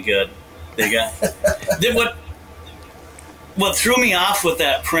got me good. They got. What threw me off with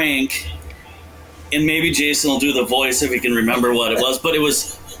that prank, and maybe Jason will do the voice if he can remember what it was, but it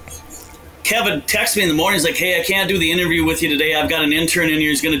was Kevin texted me in the morning. He's like, hey, I can't do the interview with you today. I've got an intern in here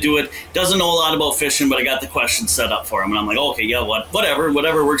who's going to do it. Doesn't know a lot about fishing, but I got the questions set up for him. And I'm like, okay, yeah,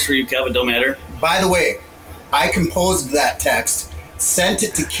 whatever works for you, Kevin, don't matter. By the way, I composed that text, sent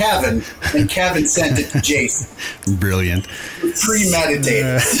it to Kevin, and Kevin sent it to Jason. Brilliant.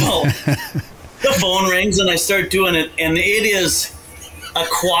 Premeditated. So the phone rings, and I start doing it, and it is a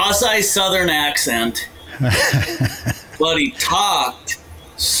quasi-Southern accent, but he talked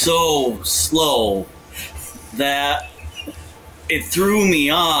so slow that it threw me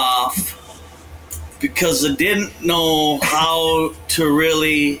off because I didn't know how to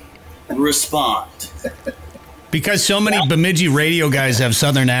really respond. Because so many Bemidji radio guys have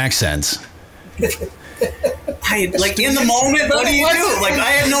Southern accents. In the moment, what do you do? Like,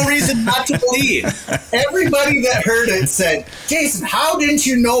 I had no reason not to believe. Everybody that heard it said, Jason, how didn't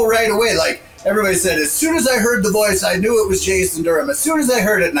you know right away? Like, everybody said, as soon as I heard the voice, I knew it was Jason Durham. As soon as I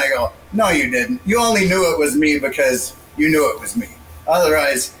heard it, and I go, no, you didn't. You only knew it was me because you knew it was me.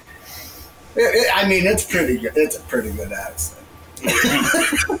 Otherwise, it's pretty good. It's a pretty good accent.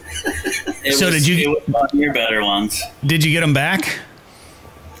 Did you get one of your better ones? Did you get them back?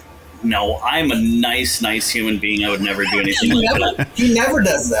 No, I'm a nice human being. I would never do anything like that. He never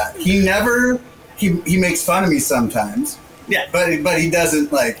does that. He makes fun of me sometimes. Yeah. But he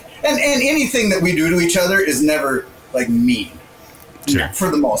doesn't like, and anything that we do to each other is never like mean. Sure.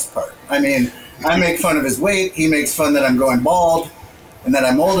 For the most part. I mean, I make fun of his weight. He makes fun that I'm going bald and that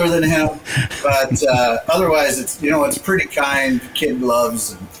I'm older than him. But otherwise, it's pretty kind. Kid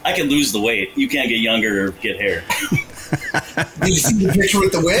loves. And I can lose the weight. You can't get younger or get hair. Did you see the picture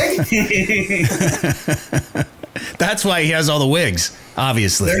with the wig? That's why he has all the wigs,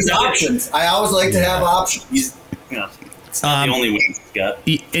 obviously. There's options. I always like to have options. Yeah. It's not the only wig he's got.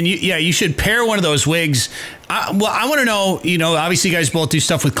 And you should pair one of those wigs. I want to know, obviously you guys both do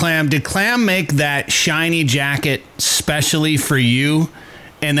stuff with Clam. Did Clam make that shiny jacket specially for you?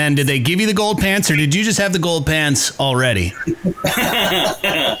 And then did they give you the gold pants, or did you just have the gold pants already?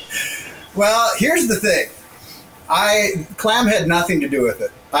 Well, here's the thing. Clam had nothing to do with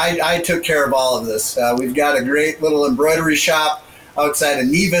it. I took care of all of this. We've got a great little embroidery shop outside of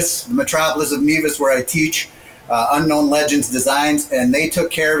Nevis, the metropolis of Nevis, where I teach Unknown Legends Designs, and they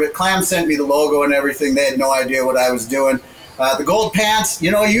took care of it. Clam sent me the logo and everything. They had no idea what I was doing. The gold pants,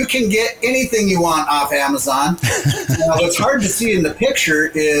 you can get anything you want off Amazon. What's hard to see in the picture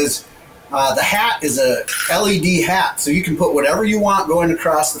is the hat is a LED hat, so you can put whatever you want going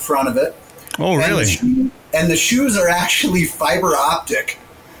across the front of it. Oh, really? And the shoes are actually fiber optic,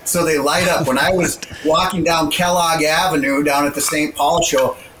 so they light up. When I was walking down Kellogg Avenue down at the St. Paul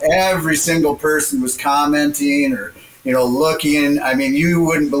show, every single person was commenting or, looking. I mean, you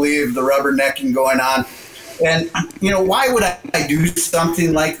wouldn't believe the rubbernecking going on. And, why would I do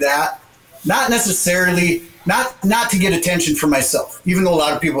something like that? Not necessarily, not to get attention for myself, even though a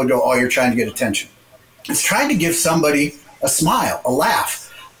lot of people would go, oh, you're trying to get attention. It's trying to give somebody a smile, a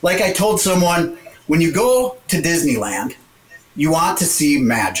laugh. Like I told someone, when you go to Disneyland, you want to see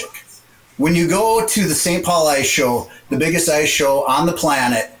magic. When you go to the St. Paul Ice Show, the biggest ice show on the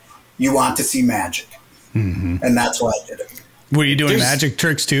planet, you want to see magic. Mm-hmm. And that's why I did it. Were you doing magic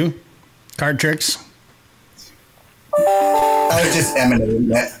tricks too? Card tricks? I was just emanating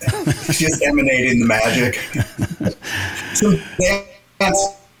the magic. Some dance.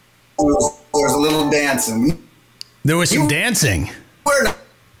 There was a little dancing. There was some dancing. Wear an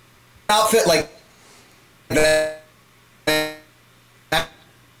outfit like that.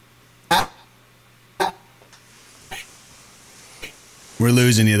 We're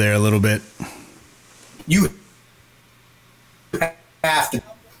losing you there a little bit. You have to.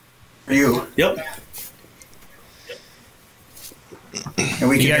 You. Yep. And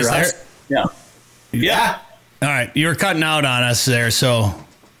we you can guys there? Yeah. All right. You were cutting out on us there, so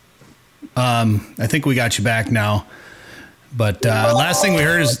I think we got you back now. But last thing we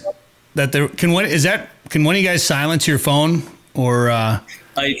heard is that can one of you guys silence your phone or?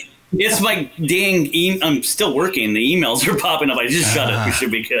 It's my dang I'm still working. The emails are popping up. I just shut it. We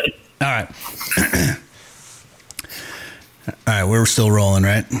should be good. All right. All right. We're still rolling,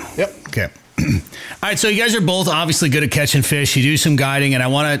 right? Yep. Okay. All right. So you guys are both obviously good at catching fish. You do some guiding, and I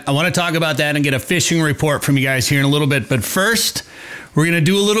want to talk about that and get a fishing report from you guys here in a little bit. But first, we're going to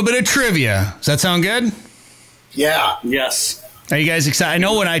do a little bit of trivia. Does that sound good? Yeah. Yes. Are you guys excited? I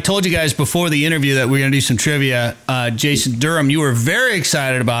know when I told you guys before the interview that we're going to do some trivia, Jason Durham, you were very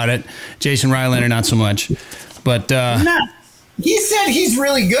excited about it. Jason Rylander, not so much. But He said he's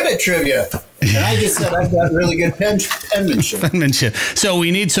really good at trivia. And I just said I've got really good penmanship. So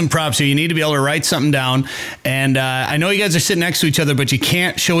we need some props here. You need to be able to write something down. And I know you guys are sitting next to each other, but you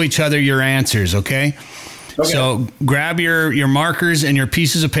can't show each other your answers, okay? So grab your markers and your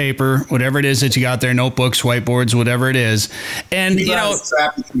pieces of paper, whatever it is that you got there, notebooks, whiteboards, whatever it is. And, you know,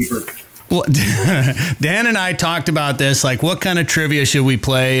 well, Dan and I talked about this, like what kind of trivia should we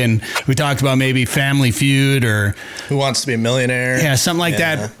play? And we talked about maybe Family Feud or Who Wants to Be a Millionaire? Yeah, something like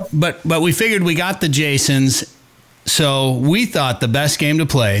that. But we figured we got the Jasons, so we thought the best game to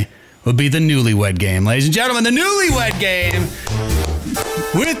play would be the Newlywed game. Ladies and gentlemen, the Newlywed game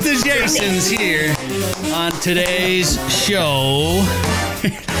with the Jasons here on today's show.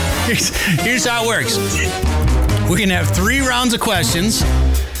 Here's how it works. We're going to have 3 rounds of questions.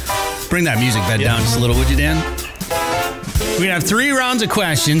 Bring that music bed down just a little, would you, Dan? We're going to have 3 rounds of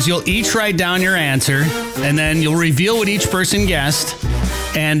questions. You'll each write down your answer, and then you'll reveal what each person guessed.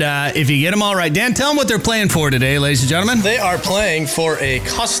 And if you get them all right, Dan, tell them what they're playing for today, ladies and gentlemen. They are playing for a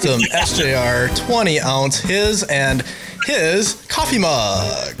custom SJR 20-ounce his and his coffee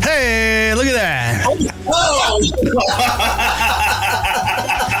mug. Hey, look at that. I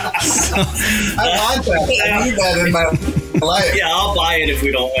want that. I need that in my life. Yeah, I'll buy it if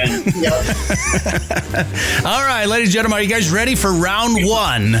we don't win. All right, ladies and gentlemen, are you guys ready for round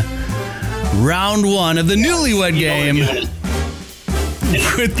 1? Round 1 of the Newlywed game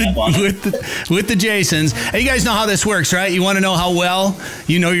with the Jasons. Hey, you guys know how this works, right? You want to know how well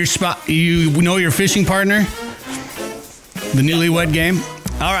you know your spot, you know your fishing partner? The Newlywed game.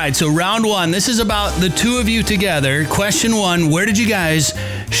 All right, so round 1. This is about the 2 of you together. Question 1, where did you guys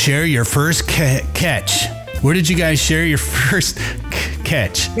share your first catch? Where did you guys share your first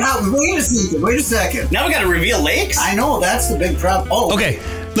catch? Now, wait a second. Now we got to reveal lakes? I know, that's the big problem. Oh, okay.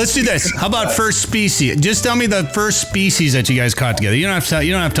 Let's do this. How about first species? Just tell me the first species that you guys caught together. You don't have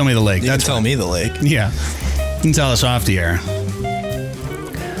to tell me the lake. That's tell me the lake. Yeah. You can tell us off the air.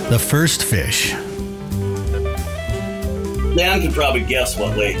 The first fish. Dan could probably guess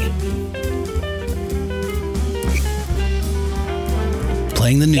what lake.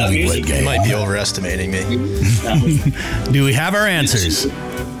 Playing the Newlywed game. You might be overestimating me. Do we have our answers?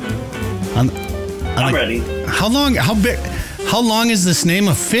 I'm ready. How long is this name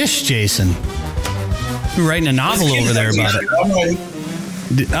of fish, Jason? You're writing a novel over there about it. I'm ready.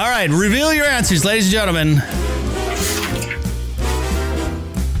 All right, reveal your answers, ladies and gentlemen.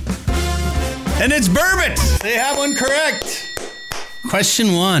 And it's Burbot. They have one correct.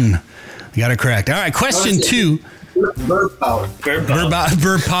 Question 1. You got it correct. All right, question 2. Burpout.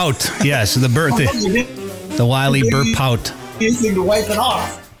 Burpout. Yes, the wily Burpout. Using to wipe it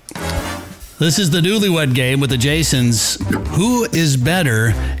off. This is the Newlywed game with the Jasons. Who is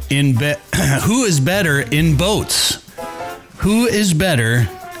better in boats? Who is better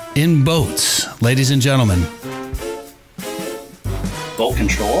in boats, ladies and gentlemen? Boat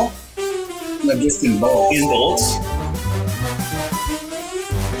control? No, just in boats. In boats?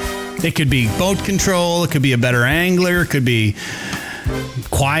 It could be boat control. It could be a better angler. It could be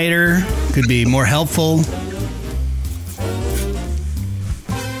quieter. It could be more helpful.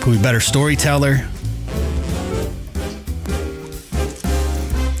 Could be a better storyteller.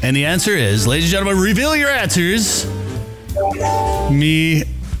 And the answer is, ladies and gentlemen, reveal your answers. Me.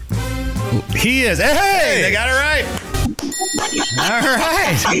 He is. Hey, they got it right. All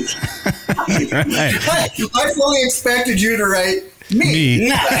right. I fully expected you to write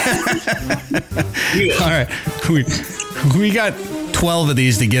me. All right. We got 12 of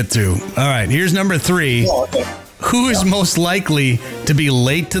these to get through. All right. Here's number 3. Oh, okay. Who is most likely to be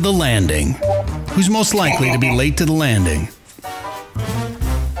late to the landing? Who's most likely to be late to the landing?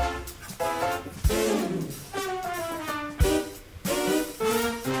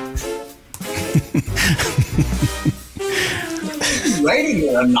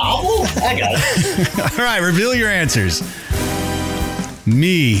 Writing a novel? I got it. All right, reveal your answers.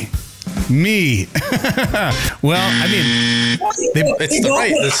 Me. Well, I mean, it's the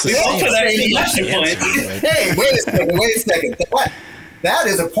right. It's the same. Hey, wait a second. That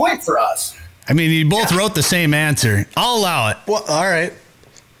is a point for us. I mean, you both wrote the same answer. I'll allow it. Well, all right.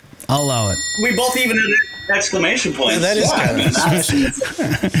 I'll allow it. We both even had an exclamation point. Yeah, that is kind of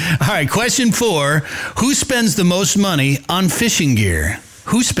All right, question 4. Who spends the most money on fishing gear?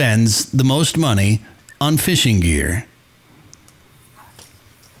 Who spends the most money on fishing gear?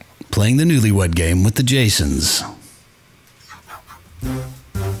 Playing the Newlywed game with the Jasons.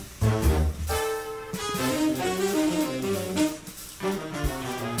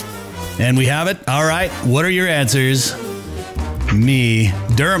 And we have it. All right. What are your answers? Me.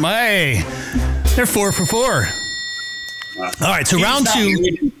 Durham. Hey, they're 4 for 4. All right, so round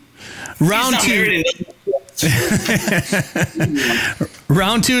two. Round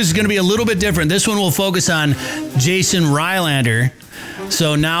two is going to be a little bit different. This one will focus on Jason Rylander.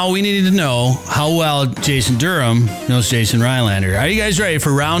 So now we need to know how well Jason Durham knows Jason Rylander. Are you guys ready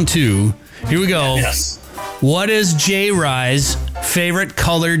for round two? Here we go. Yes. What is J. Ry's favorite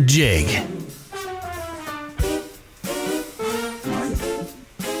colored jig?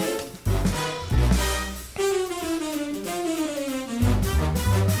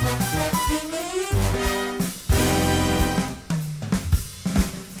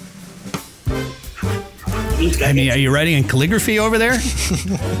 I mean, are you writing in calligraphy over there?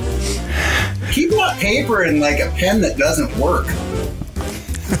 He bought paper and like a pen that doesn't work.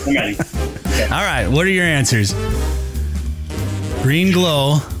 I'm ready. Okay. All right, what are your answers? Green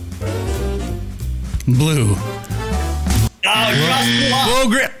glow, blue. Glow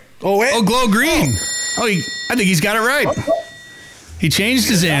green. Oh, wait. Oh, glow green. Oh, I think he's got it right. He changed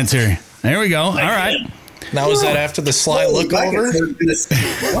his answer. There we go. All right. Now, was that after the sly look over?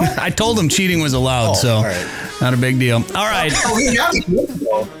 I told him cheating was allowed, so not a big deal. All right.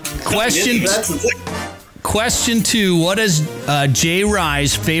 Question two. What is J.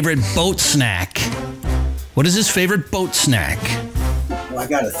 Ry's favorite boat snack? What is his favorite boat snack? Well, I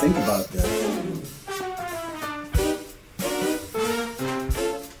got to think about that.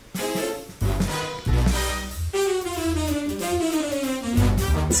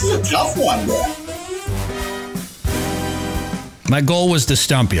 This is a tough one, bro. My goal was to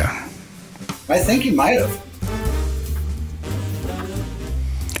stump you. I think you might have.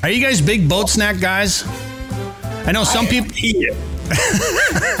 Are you guys big boat snack guys? I know some people.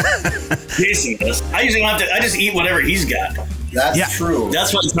 Jason does. I usually don't have to. I just eat whatever he's got. That's true.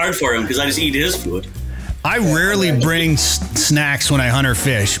 That's why it's hard for him because I just eat his food. I rarely bring snacks when I hunt or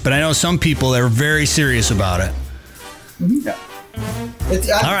fish, but I know some people that are very serious about it. Yeah.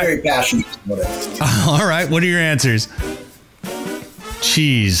 I'm very passionate about it. All right. What are your answers?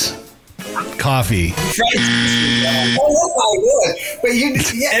 Cheese, coffee. Fried cheese. But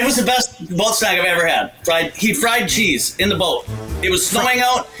it was the best boat snack I've ever had. He fried cheese in the boat. It was snowing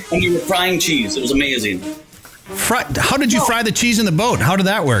out, and we were frying cheese. It was amazing. How did you fry the cheese in the boat? How did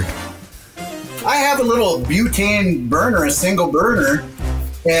that work? I have a little butane burner, a single burner,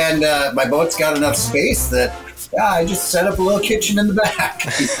 and my boat's got enough space that I just set up a little kitchen in the back.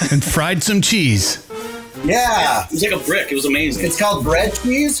 And fried some cheese. Yeah. It was like a brick. It was amazing. It's called bread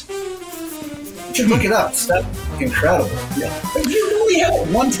cheese. You should look it up. It's incredible. Yeah. But you only had it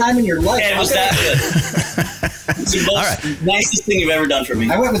one time in your life. Yeah, it was that good. It's the most nicest thing you've ever done for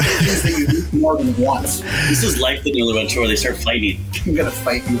me. I went with the cheese that you eat more than once. This is like the Newlywed show where they start fighting. I'm going to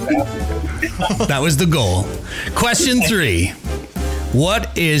fight you after. That was the goal. Question 3.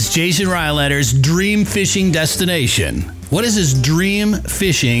 What is Jason Rylander's dream fishing destination? What is his dream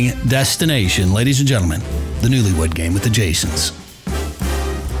fishing destination? Ladies and gentlemen, the Newlywed Game with the Jasons.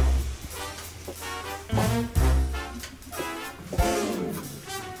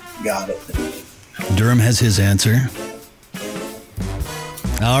 Got it. Durham has his answer.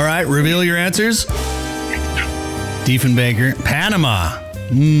 All right, reveal your answers. Diefenbaker, Panama.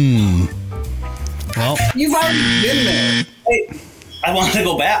 Well, you've already been there. Hey, I want to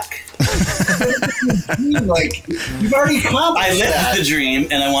go back. Like, you've already accomplished I lived the dream,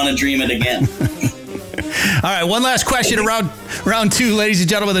 and I want to dream it again. All right, one last question around round 2, ladies and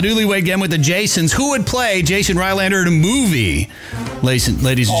gentlemen, the Newlywed Game with the Jasons. Who would play Jason Rylander in a movie? Ladies and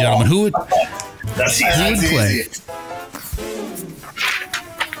gentlemen, who would play?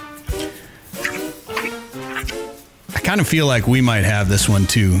 I kind of feel like we might have this one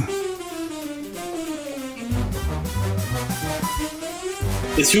too.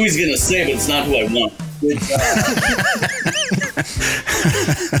 It's who he's going to say, but it's not who I want.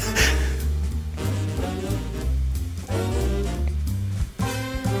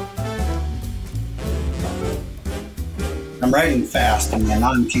 I'm writing fast. I'm a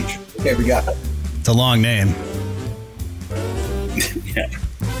non-teacher. Okay, we got it. It's a long name. Yeah.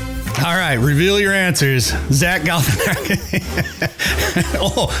 All right, reveal your answers. Zach Galifianakis.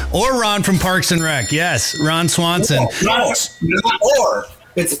 or Ron from Parks and Rec. Yes, Ron Swanson. No, not or.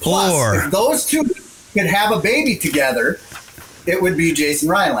 It's plus. Or. If those two could have a baby together, it would be Jason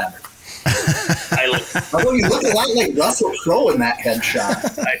Rylander. Although you look a lot like Russell Crowe in that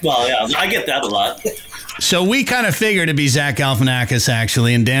headshot. Well, yeah, I get that a lot. So we kind of figured it'd be Zach Galifianakis,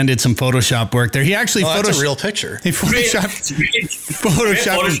 actually, and Dan did some Photoshop work there. He actually that's a real picture. He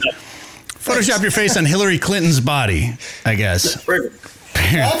Photoshopped your face on Hillary Clinton's body, I guess. Perfect.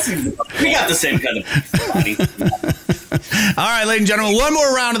 We got the same kind of money. All right, ladies and gentlemen, one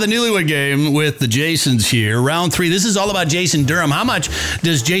more round of the Newlywed Game with the Jasons here. Round 3. This is all about Jason Durham. How much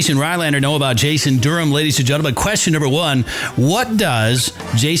does Jason Rylander know about Jason Durham, ladies and gentlemen? Question number 1. What does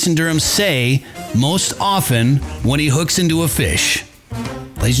Jason Durham say most often when he hooks into a fish?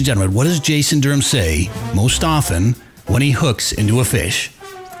 Ladies and gentlemen, what does Jason Durham say most often when he hooks into a fish?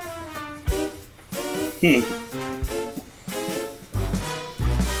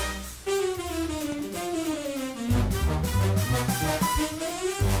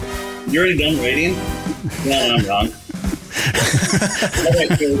 You already done rating? No, I'm wrong.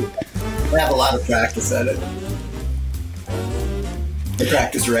 I have a lot of practice at it. I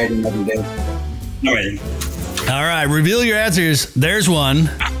practice writing every day. All right. All right, reveal your answers. There's one.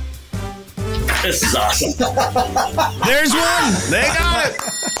 This is awesome. There's one. They got it.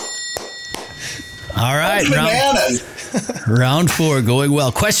 All right, round 4 going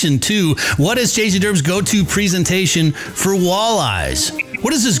well. Question 2. What is Jason Durham's go-to presentation for walleyes?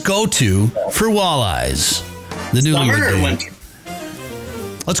 What is his go-to for walleyes? The Newlywed Summer or Game. winter?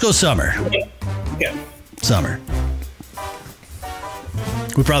 Let's go summer. Okay. Summer.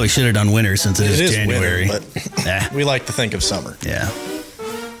 We probably should have done winter since it is January. Winter, but we like to think of summer. Yeah.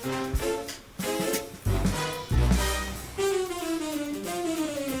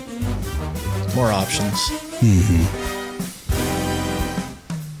 More options.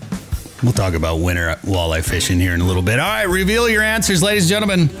 We'll talk about winter walleye fishing here in a little bit. All right, reveal your answers, ladies and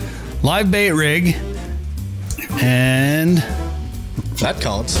gentlemen. Live bait rig and that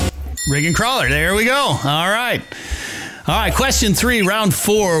counts. Rig and crawler. There we go. All right. All right, question 3, round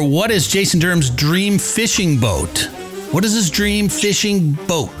 4. What is Jason Durham's dream fishing boat? What is his dream fishing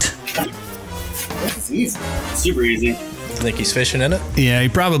boat? That's easy. Super easy. You think he's fishing in it? Yeah, he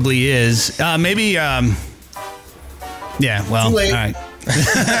probably is. Maybe, yeah, well, all right.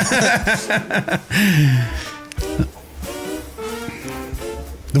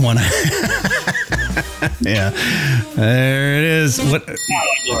 The one. Yeah. There it is. What?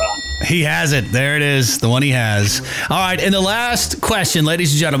 He has it. There it is. The one he has. All right. And the last question,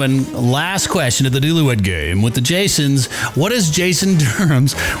 ladies and gentlemen, last question of the Newlywed Game with the Jasons. What is Jason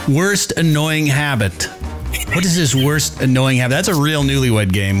Durham's worst annoying habit? What is his worst annoying habit? That's a real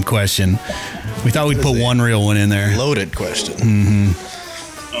Newlywed Game question. We thought we'd put one real one in there. Loaded question. Mm-hmm.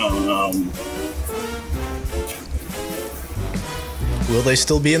 Will they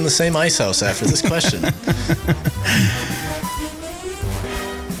still be in the same ice house after this question?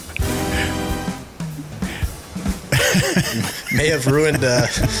 May have ruined the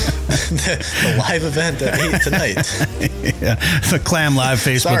live event at 8 tonight. Yeah, the Clam Live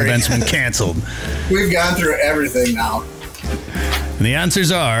Facebook event's been canceled. We've gone through everything now. And the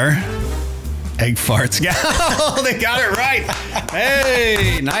answers are egg farts. Oh, they got it right.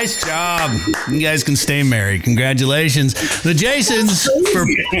 Hey, nice job. You guys can stay married. Congratulations. The Jasons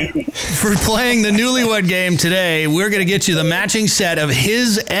for playing the Newlywed Game today. We're going to get you the matching set of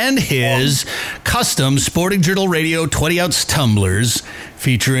his and his custom Sporting Journal Radio 20-ounce tumblers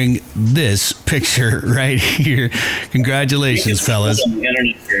featuring this picture right here. Congratulations, fellas.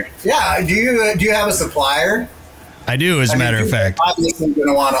 Yeah, do you have a supplier? I do, as a matter of fact. Obviously, going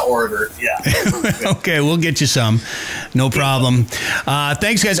to want to order. Yeah. Okay, we'll get you some. No problem.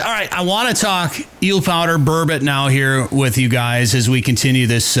 Thanks, guys. All right, I want to talk eel powder, burbot now here with you guys as we continue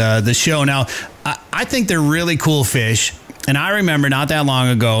this the show. Now, I think they're really cool fish, and I remember not that long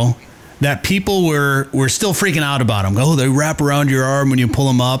ago that people were still freaking out about them. Oh, they wrap around your arm when you pull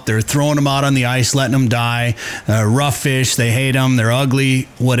them up. They're throwing them out on the ice, letting them die. Rough fish, they hate them. They're ugly,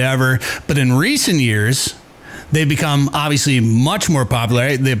 whatever. But in recent years, they've become obviously much more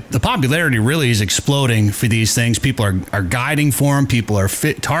popular. The popularity really is exploding for these things. People are guiding for them. People are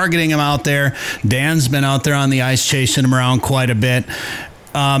targeting them out there. Dan's been out there on the ice chasing them around quite a bit.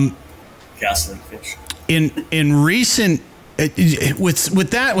 Castling fish. In recent with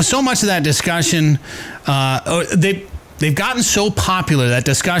so much of that discussion, they've gotten so popular. That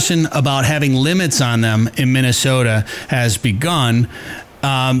discussion about having limits on them in Minnesota has begun.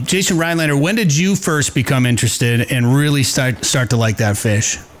 Jason Rylander, when did you first become interested and really start to like that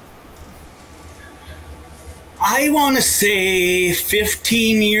fish? I want to say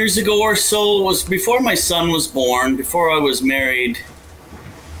 15 years ago or so. It was before my son was born, before I was married.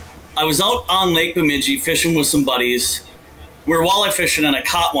 I was out on Lake Bemidji fishing with some buddies. We were walleye fishing and I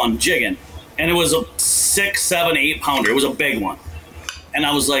caught one jigging. And it was a 6, 7, 8 pounder. It was a big one. And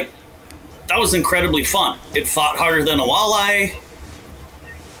I was like, that was incredibly fun. It fought harder than a walleye.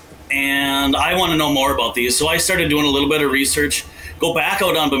 And I want to know more about these. So I started doing a little bit of research, go back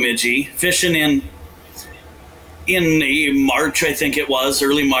out on Bemidji, fishing in in March, I think it was,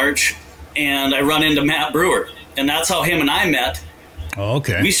 early March, and I run into Matt Brewer, and that's how him and I met. Oh,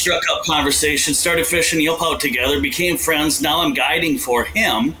 okay. We struck up conversation, started fishing eelpout together, became friends. Now I'm guiding for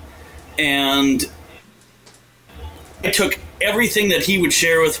him, and I took everything that he would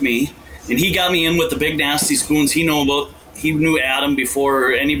share with me, and he got me in with the big nasty spoons. He knew Adam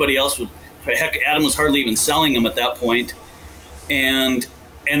before anybody else would. Heck, Adam was hardly even selling them at that point. And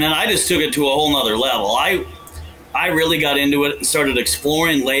then I just took it to a whole nother level. I really got into it and started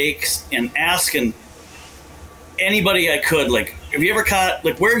exploring lakes and asking anybody I could, like, have you ever caught,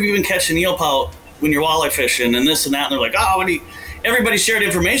 like, where have you been catching eelpout when you're walleye fishing and this and that? And they're like, oh, everybody shared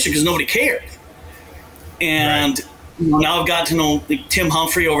information because nobody cared. And now I've got to know like, Tim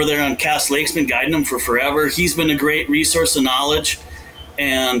Humphrey over there on Cass Lake's been guiding them for forever. He's been a great resource of knowledge.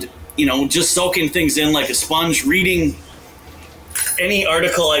 And, just soaking things in like a sponge, reading any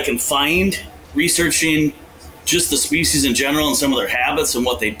article I can find, researching just the species in general and some of their habits and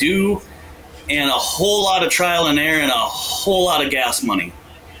what they do, and a whole lot of trial and error and a whole lot of gas money.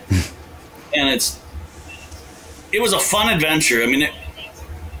 And it was a fun adventure. I mean,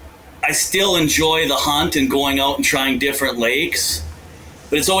 I still enjoy the hunt and going out and trying different lakes,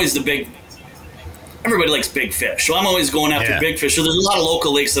 but it's always everybody likes big fish. So I'm always going after big fish. So there's a lot of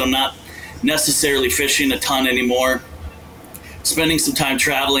local lakes that I'm not necessarily fishing a ton anymore. Spending some time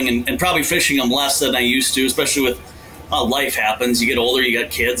traveling and probably fishing them less than I used to, especially with life happens. You get older, you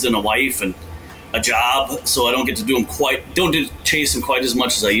got kids and a wife and a job, so I don't get to chase them quite as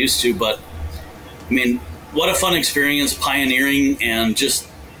much as I used to. But I mean, what a fun experience pioneering and just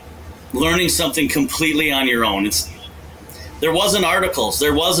learning something completely on your own. There wasn't articles,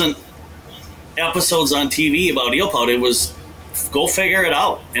 there wasn't episodes on TV about eelpout. It was go figure it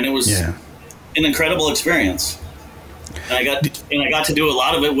out, and it was an incredible experience. And I got to do a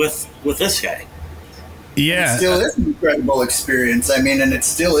lot of it with this guy. Yeah, it still is an incredible experience. I mean, and it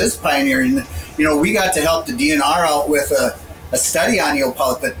still is pioneering. We got to help the DNR out with a study on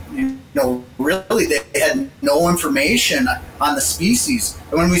eelpout that really they had no information on the species.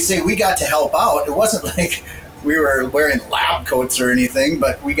 And when we say we got to help out, it wasn't like we were wearing lab coats or anything,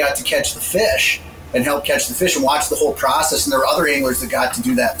 but we got to catch the fish and help catch the fish and watch the whole process. And there were other anglers that got to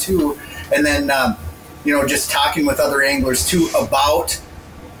do that too. And then just talking with other anglers too about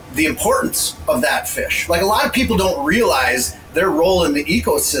the importance of that fish. Like, a lot of people don't realize their role in the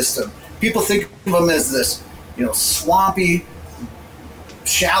ecosystem. People think of them as this, swampy,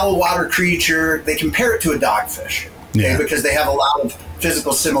 shallow water creature. They compare it to a dogfish, because they have a lot of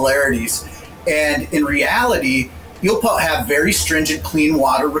physical similarities. And in reality, eelpout have very stringent clean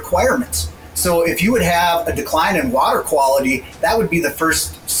water requirements. So if you would have a decline in water quality, that would be the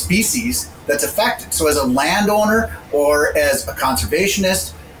first species that's affected. So as a landowner or as a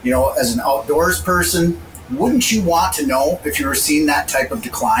conservationist, as an outdoors person, wouldn't you want to know if you were seeing that type of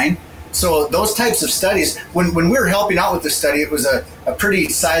decline? So those types of studies, when we were helping out with this study, it was a pretty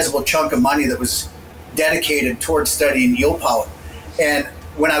sizable chunk of money that was dedicated towards studying eelpout. And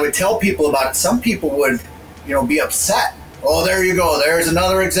when I would tell people about it, some people would, be upset. Oh, there you go. There's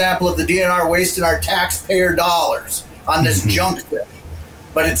another example of the DNR wasting our taxpayer dollars on this junk fish.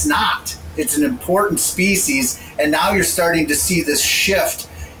 But it's not. It's an important species. And now you're starting to see this shift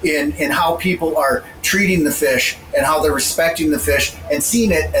in how people are treating the fish and how they're respecting the fish and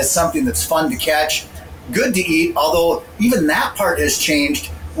seeing it as something that's fun to catch, good to eat, although even that part has changed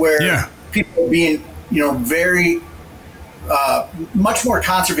where people are being, very much more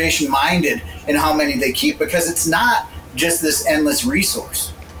conservation minded in how many they keep, because it's not just this endless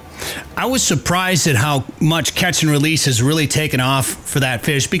resource. I was surprised at how much catch and release has really taken off for that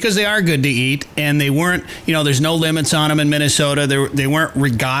fish, because they are good to eat, and they weren't, there's no limits on them in Minnesota. They weren't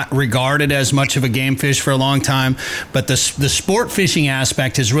regarded as much of a game fish for a long time, but the sport fishing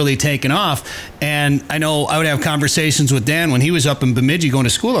aspect has really taken off. And I know I would have conversations with Dan when he was up in Bemidji going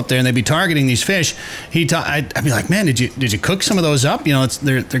to school up there, and they'd be targeting these fish. I'd be like, man, did you cook some of those up?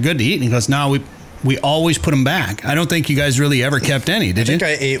 They're good to eat. And he goes, no, we always put them back. I don't think you guys really ever kept any, did you? I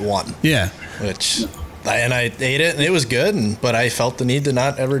think I ate one. Yeah. I ate it and it was good, but I felt the need to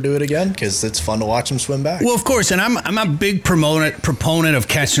not ever do it again because it's fun to watch them swim back. Well, of course, and I'm a big proponent of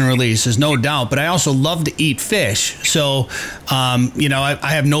catch and release, there's no doubt, but I also love to eat fish. So, I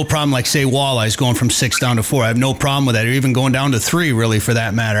have no problem, like, say, walleyes going from 6 down to 4. I have no problem with that, or even going down to 3, really, for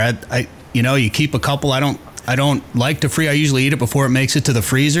that matter. You keep a couple. I don't I don't like to free. I usually eat it before it makes it to the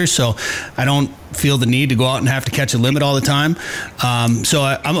freezer, so I don't feel the need to go out and have to catch a limit all the time.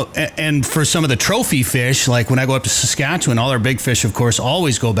 And for some of the trophy fish, like when I go up to Saskatchewan, all our big fish, of course,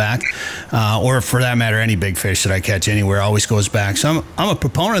 always go back, or for that matter, any big fish that I catch anywhere always goes back. So I'm a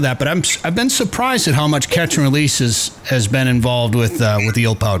proponent of that, but I've been surprised at how much catch and release has been involved with the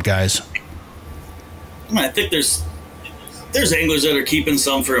Eelpout guys. I think there's anglers that are keeping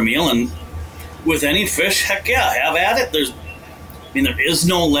some for a meal, and with any fish, heck yeah, have at it. There is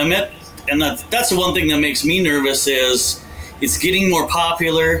no limit. And that's the one thing that makes me nervous is it's getting more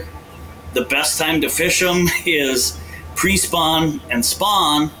popular. The best time to fish them is pre-spawn and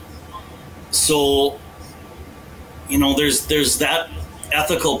spawn. So, there's that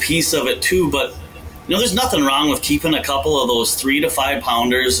ethical piece of it too. But, there's nothing wrong with keeping a couple of those 3 to 5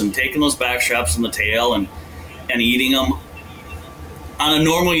 pounders and taking those back straps from the tail and eating them. On a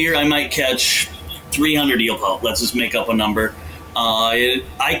normal year, I might catch 300 eelpout. Let's just make up a number.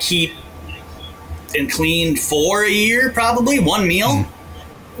 I keep and clean 4 a year, probably, 1 meal.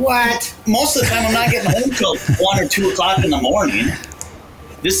 What? Most of the time, I'm not getting home until 1 or 2 o'clock in the morning.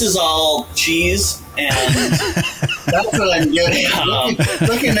 This is all cheese, and that's what I'm getting.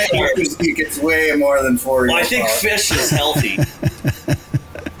 Looking at your physique, it's way more than 4 years. Well, I think fish is healthy.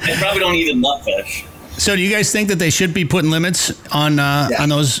 I probably don't eat enough fish. So, do you guys think that they should be putting limits on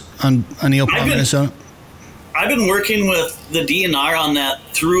those on Eelpout, Minnesota? I've been working with the DNR on that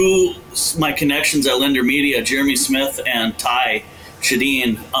through my connections at Linder Media, Jeremy Smith and Ty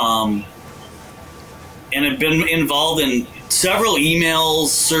Shadeen, and have been involved in several emails,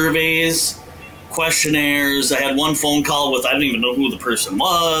 surveys, questionnaires. I had one phone call with, I don't even know who the person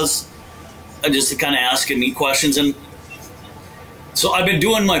was, just kind of asking me questions. And so I've been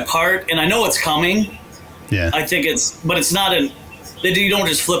doing my part, and I know it's coming. Yeah. I think but it's not you don't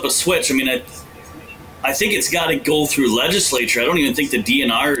just flip a switch. I mean, I think it's got to go through legislature. I don't even think the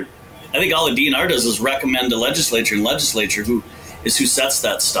DNR, I think all the DNR does is recommend to legislature, and legislature who sets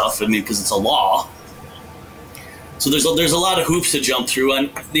that stuff. I mean, because it's a law. So there's a lot of hoops to jump through.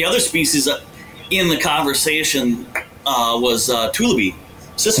 And the other species in the conversation was Tullaby,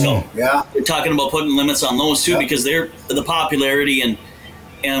 Cisco. Yeah. They're talking about putting limits on those too, because they're the popularity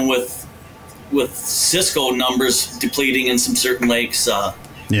and with Cisco numbers depleting in some certain lakes,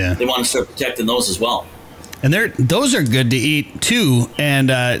 they want to start protecting those as well. And those are good to eat too,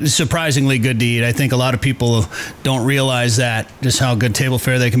 and surprisingly good to eat. I think a lot of people don't realize that, just how good table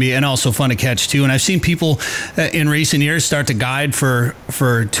fare they can be, and also fun to catch too. And I've seen people in recent years start to guide for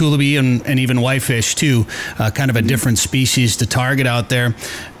tullaby and even whitefish too, kind of a different species to target out there.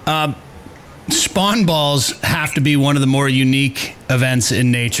 Spawn balls have to be one of the more unique events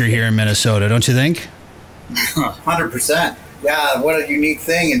in nature here in Minnesota, don't you think? 100%. Yeah, what a unique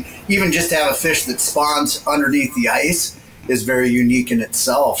thing. And even just to have a fish that spawns underneath the ice is very unique in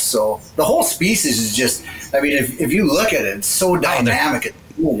itself. So the whole species is just, I mean, if you look at it, it's so dynamic, it's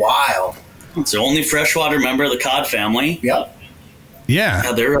so wild. It's the only freshwater member of the cod family. Yep. Yeah.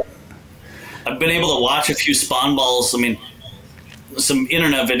 I've been able to watch a few spawn balls. I mean, some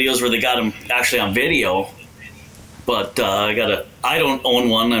internet videos where they got them actually on video. But I don't own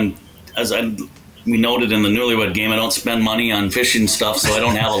one. And we noted in the Newlywed game, I don't spend money on fishing stuff, so I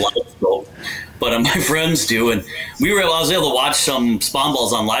don't have a live scope. But my friends do, and I was able to watch some spawn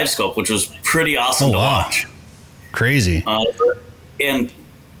balls on live scope, which was pretty awesome to watch. Crazy. And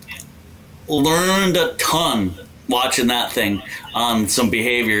learned a ton watching that thing on some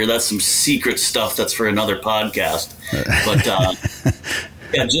behavior. That's some secret stuff that's for another podcast. But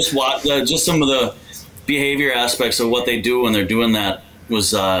just some of the behavior aspects of what they do when they're doing that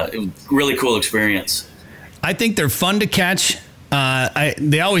was a really cool experience. I think they're fun to catch.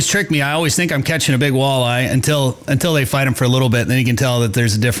 They always trick me. I always think I'm catching a big walleye until they fight them for a little bit. Then you can tell that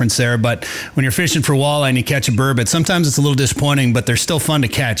there's a difference there. But when you're fishing for walleye and you catch a burbot, sometimes it's a little disappointing, but they're still fun to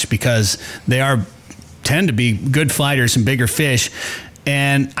catch because they tend to be good fighters and bigger fish.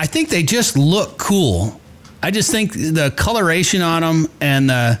 And I think they just look cool. I just think the coloration on them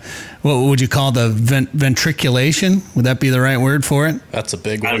and what would you call the ventriculation? Would that be the right word for it? That's a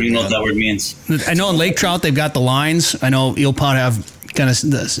big word. I don't even know what that word means. I know in lake trout they've got the lines. I know eelpout have kind of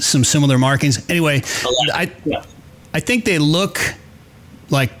some similar markings. Anyway, I think they look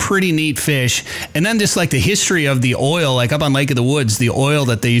like pretty neat fish. And then just like the history of the oil, like up on Lake of the Woods, the oil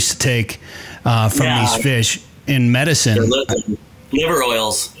that they used to take from these fish in medicine. Liver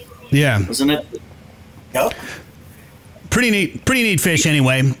oils. Yeah. Wasn't it? Yep. Pretty neat fish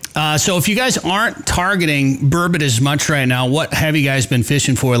anyway. So if you guys aren't targeting burbot as much right now, what have you guys been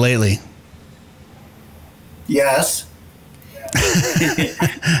fishing for lately? Yes.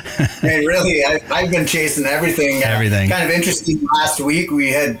 Hey, really, I've been chasing everything. Everything. Kind of interesting. Last week we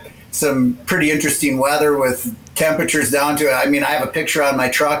had some pretty interesting weather with temperatures down to, I mean, I have a picture on my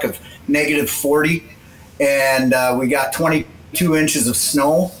truck of -40, and we got 22 inches of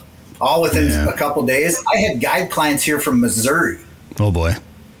snow all within a couple days. I had guide clients here from Missouri. Oh, boy.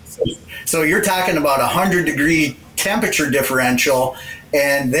 So you're talking about 100-degree temperature differential,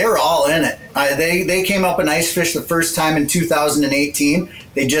 and they're all in it. They came up and ice fished the first time in 2018.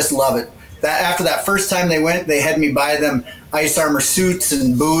 They just love it. After that first time they went, they had me buy them ice armor suits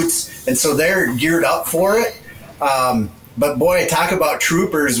and boots, and so they're geared up for it. But boy, talk about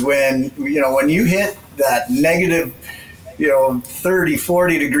troopers when you hit that negative, 30,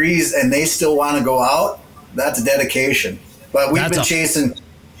 40 degrees, and they still want to go out. That's dedication. But we've been chasing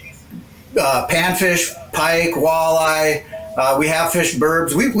panfish, pike, walleye. We have fished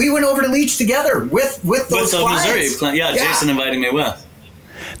burbs. We went over to Leech together with those clients. Missouri. Yeah, Jason invited me with.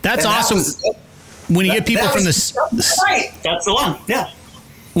 That's awesome. When you get people from that's the one. Yeah.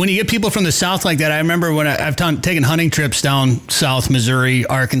 When you get people from the South like that, I remember when I've taken hunting trips down South Missouri,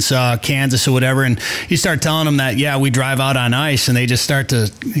 Arkansas, Kansas, or whatever, and you start telling them that, we drive out on ice, and they just start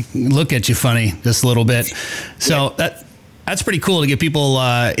to look at you funny just a little bit. So that's pretty cool to get people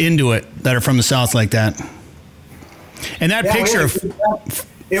into it that are from the South like that. And that picture of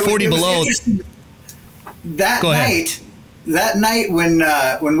 40 below. That night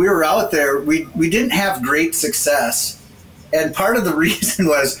when we were out there, we didn't have great success. And part of the reason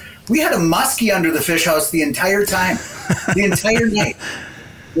was we had a muskie under the fish house the entire time, the entire night.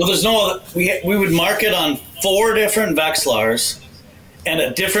 Well, there's no other, we would mark it on 4 different Vexlars and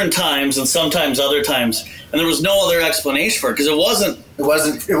at different times and sometimes other times. And there was no other explanation for it because it wasn't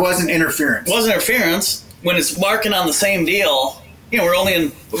interference. It wasn't interference. When it's marking on the same deal, we're only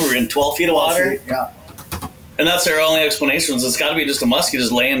in 12 feet of water. Yeah. And that's our only explanation. It's got to be just a muskie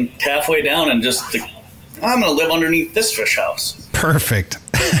just laying halfway down and just, I'm going to live underneath this fish house. Perfect.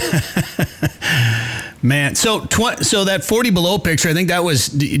 Man, so that 40 below picture, I think that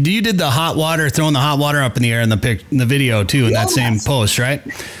was, you did the hot water, throwing the hot water up in the air in the video too, in that same post, right?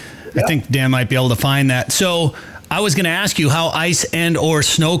 Yeah. I think Dan might be able to find that. So I was going to ask you how ice and or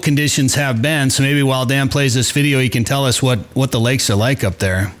snow conditions have been. So maybe while Dan plays this video, he can tell us what the lakes are like up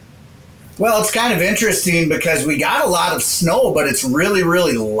there. Well, it's kind of interesting because we got a lot of snow, but it's really,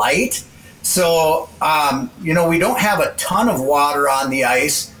 really light. So, we don't have a ton of water on the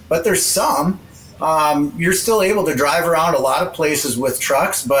ice, but there's some. You're still able to drive around a lot of places with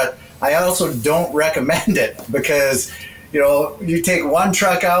trucks, but I also don't recommend it because, you take one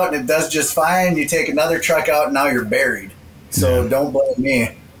truck out and it does just fine. You take another truck out and now you're buried. So don't blame me.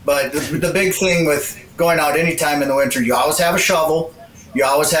 But the big thing with going out anytime in the winter, you always have a shovel. You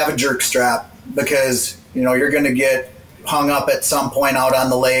always have a jerk strap because, you're going to get hung up at some point out on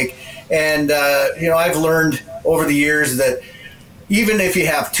the lake. And, I've learned over the years that even if you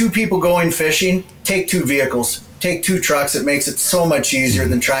have 2 people going fishing, take 2 vehicles, take 2 trucks. It makes it so much easier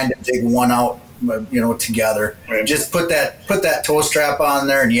than trying to dig one out, together. Right. Just put that tow strap on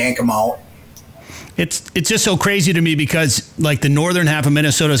there and yank them out. It's just so crazy to me because like the northern half of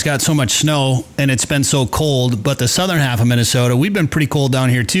Minnesota's got so much snow and it's been so cold, but the southern half of Minnesota, we've been pretty cold down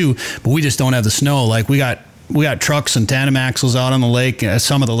here too, but we just don't have the snow. Like we got trucks and tandem axles out on the lake,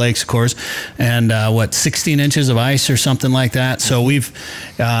 some of the lakes, of course, and 16 inches of ice or something like that. So we've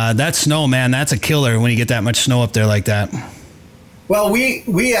that snow, man, that's a killer when you get that much snow up there like that. Well,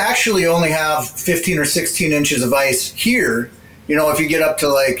 we actually only have 15 or 16 inches of ice here. If you get up to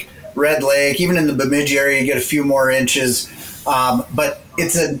like Red Lake, even in the Bemidji area, you get a few more inches. But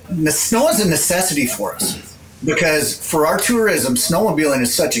snow is a necessity for us. Because for our tourism, snowmobiling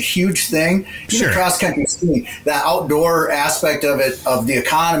is such a huge thing. Even cross-country skiing, that outdoor aspect of it, of the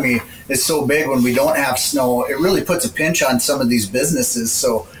economy, is so big when we don't have snow. It really puts a pinch on some of these businesses.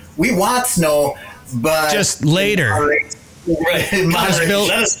 So we want snow, but just later. Right.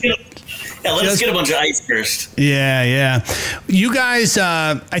 Let's get a bunch of ice first. Yeah. You guys,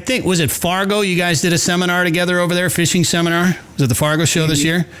 I think, was it Fargo? You guys did a seminar together over there, fishing seminar? Was it the Fargo show this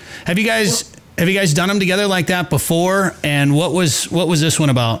year? Have you guys done them together like that before? And what was this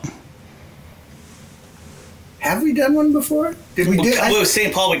one about? Have we done one before? Did we do? Well,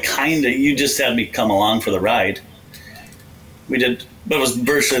 St. Paul, you just had me come along for the ride. We did, but it was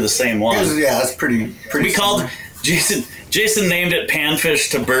virtually the same one. That's pretty. We called Jason named it Panfish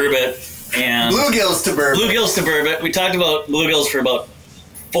to Burbot and Bluegills to Burbot. Bluegills to Burbot. We talked about bluegills for about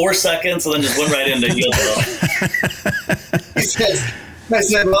 4 seconds and then just went right into gills. I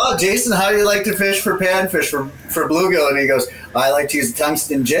said, well, Jason, how do you like to fish for panfish, for bluegill? And he goes, I like to use a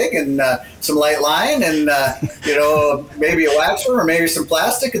tungsten jig and some light line and, maybe a waxworm or maybe some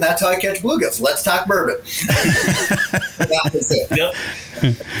plastic, and that's how I catch bluegills. Let's talk burbot. That was it. Yep.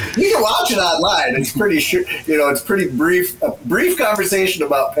 You can watch it online. It's pretty it's pretty brief, a brief conversation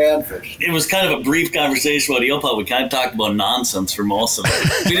about panfish. It was kind of a brief conversation about eelpout. We kind of talked about nonsense for most of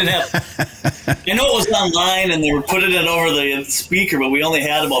it. We didn't have, it was online and they were putting it over the speaker, but we only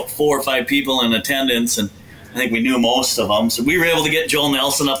had about 4 or 5 people in attendance, and I think we knew most of them. So we were able to get Joel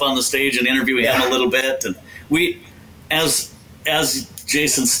Nelson up on the stage and interview him a little bit. And we, as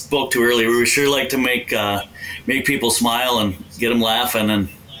Jason spoke to earlier, we would sure like to make people smile and get them laughing and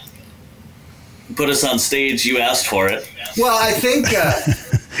put us on stage. You asked for it. Well, I think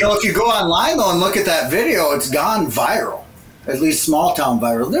if you go online though and look at that video, it's gone viral. At least small town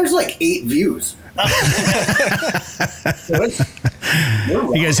viral. There's like 8 views.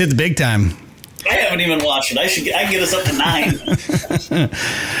 You guys hit the big time. I haven't even watched it. I can get us up to 9.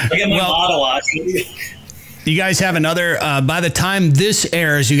 I get my motto watch. You guys have another, by the time this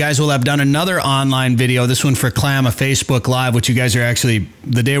airs, you guys will have done another online video, this one for Clam, a Facebook Live, which you guys are actually,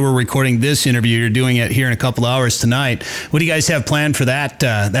 the day we're recording this interview, you're doing it here in a couple hours tonight. What do you guys have planned for that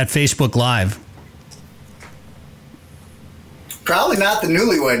Facebook Live? Probably not the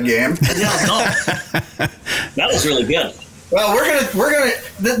Newlywed game. No. That was really good. Well,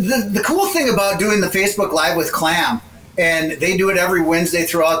 the cool thing about doing the Facebook Live with Clam, and they do it every Wednesday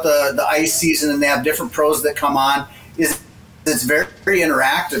throughout the ice season, and they have different pros that come on, is it's very, very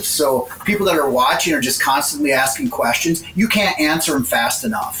interactive. So people that are watching are just constantly asking questions. You can't answer them fast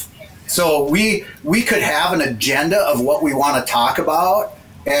enough. So we could have an agenda of what we want to talk about,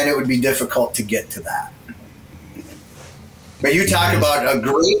 and it would be difficult to get to that. But you talk about a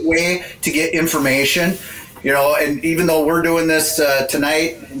great way to get information, and even though we're doing this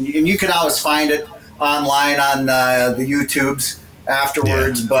tonight, and you can always find it online on the YouTubes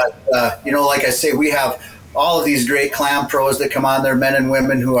afterwards. Yeah. But, like I say, we have all of these great clam pros that come on there, men and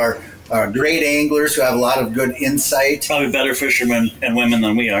women who are great anglers, who have a lot of good insight. Probably better fishermen and women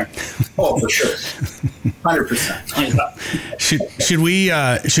than we are. Oh, for sure. 100%.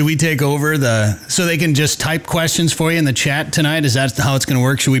 Should we take over so they can just type questions for you in the chat tonight? Is that how it's going to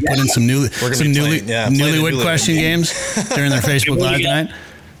work? Should we put in some Newlywed question games during their Facebook Live tonight?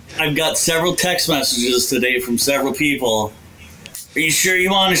 I've got several text messages today from several people. Are you sure you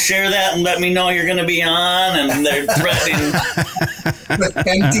want to share that and let me know you're going to be on? And they're threatening.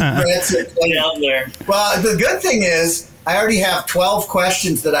 Empty threats are out there. Well, the good thing is I already have 12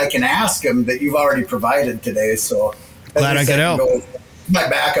 questions that I can ask them that you've already provided today. So glad I could help. My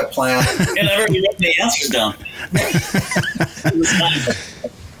backup plan. And I've already written the answers down.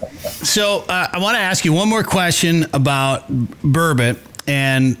 So I want to ask you one more question about burbot.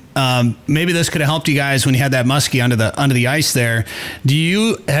 And maybe this could have helped you guys when you had that muskie under the ice there.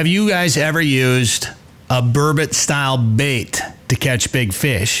 Have you guys ever used a burbot style bait to catch big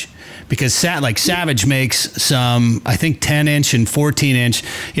fish? Because Savage makes some, I think 10-inch and 14-inch.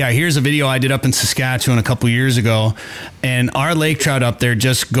 Yeah, here's a video I did up in Saskatchewan a couple years ago, and our lake trout up there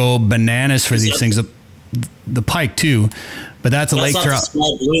just go bananas for these things. The pike too, but that's a lake trout. That's not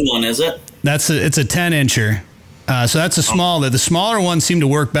the small blue one, is it? It's a 10-incher. So that's a small. The smaller ones seem to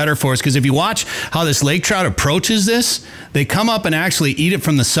work better for us because if you watch how this lake trout approaches this, they come up and actually eat it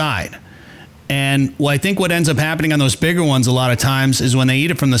from the side. And I think what ends up happening on those bigger ones a lot of times is when they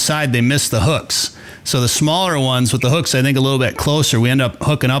eat it from the side, they miss the hooks. So the smaller ones with the hooks, I think a little bit closer, we end up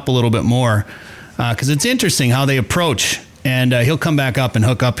hooking up a little bit more because it's interesting how they approach. And he'll come back up and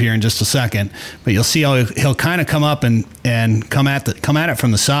hook up here in just a second. But you'll see how he'll kind of come up and come at it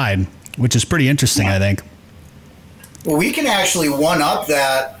from the side, which is pretty interesting, I think. Well, we can actually one-up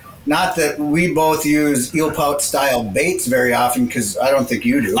that. Not that we both use eelpout style baits very often, because I don't think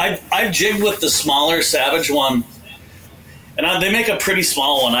you do. I've jigged with the smaller Savage one, and they make a pretty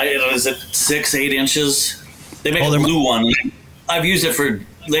small one. Is it 6-8 inches? They make a blue one. I've used it for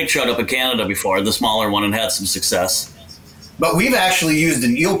lake trout up in Canada before, the smaller one, and had some success. But we've actually used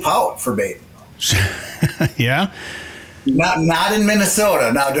an eelpout for bait. Yeah. Not in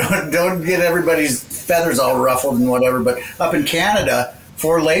Minnesota. Now, don't get everybody's feathers all ruffled and whatever. But up in Canada,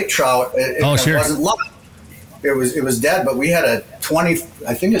 for lake trout, it wasn't live. It was dead. But we had a 20.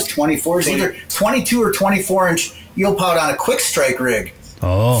 I think it's 24. It's either 22 or 24-inch eelpout on a quick strike rig.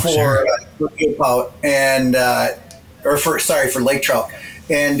 For eelpout and for lake trout.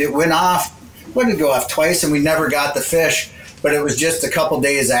 And it went off. What did it go off twice? And we never got the fish. But it was just a couple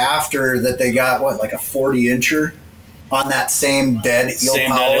days after that they got like a 40-incher. On that same dead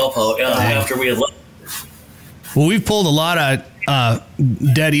eelpout. After we had left. Well, we've pulled a lot of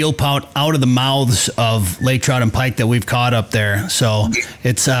dead eel pout out of the mouths of lake trout and pike that we've caught up there. So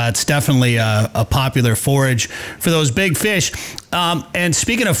it's definitely a popular forage for those big fish. And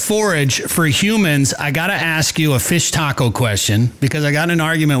speaking of forage for humans, I got to ask you a fish taco question, because I got in an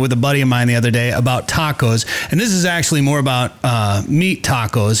argument with a buddy of mine the other day about tacos. And this is actually more about meat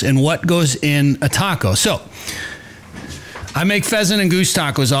tacos and what goes in a taco. So I make pheasant and goose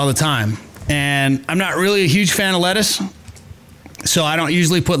tacos all the time. And I'm not really a huge fan of lettuce, so I don't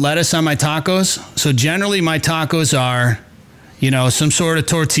usually put lettuce on my tacos. So generally my tacos are, you know, some sort of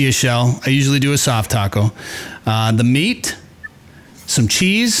tortilla shell. I usually do a soft taco. The meat, some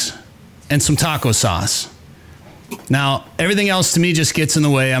cheese, and some taco sauce. Now, everything else to me just gets in the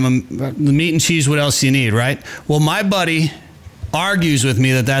way. The meat and cheese, what else do you need, right? Well, my buddy argues with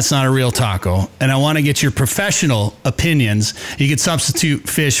me that that's not a real taco, and I want to get your professional opinions. You could substitute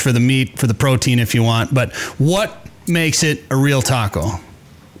fish for the meat, for the protein if you want, but what makes it a real taco?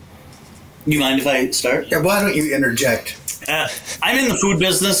 You mind if I start? Yeah, why don't you interject? I'm in the food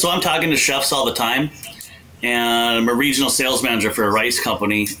business, so I'm talking to chefs all the time, and I'm a regional sales manager for a rice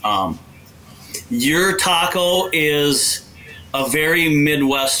company. Your taco is a very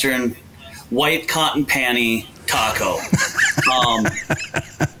Midwestern white cotton panty taco.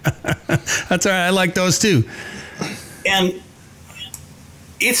 That's all right. I like those too. And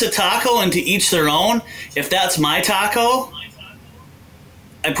it's a taco, and to each their own. If that's my taco,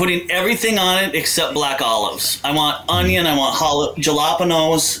 I'm putting everything on it except black olives. I want onion. I want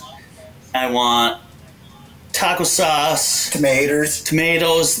jalapenos. I want taco sauce.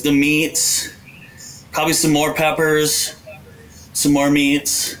 Tomatoes, the meats. Probably some more peppers. Some more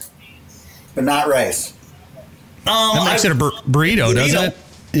meats. But not rice. That makes it a burrito, doesn't it?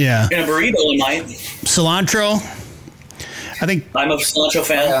 Yeah. In a burrito, it might. Cilantro. I think I'm a cilantro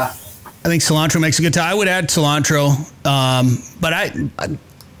fan. Yeah. I think cilantro makes a good taco. I would add cilantro, but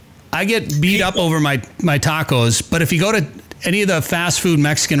I get beat up over my tacos. But if you go to any of the fast food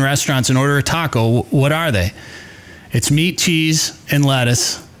Mexican restaurants and order a taco, what are they? It's meat, cheese, and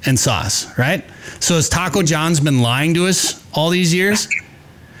lettuce and sauce, right? So has Taco John's been lying to us all these years?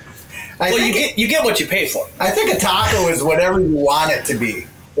 You get what you pay for. I think a taco is whatever you want it to be.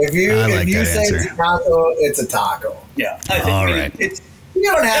 If you say it's a taco, it's a taco. Yeah, I think. All right. You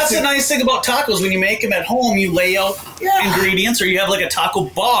don't have That's to. the nice thing about tacos. When you make them at home, you lay out ingredients, or you have like a taco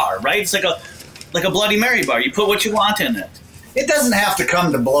bar, right? It's like a Bloody Mary bar. You put what you want in it. It doesn't have to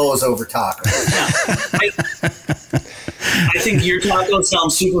come to blows over tacos. I think your taco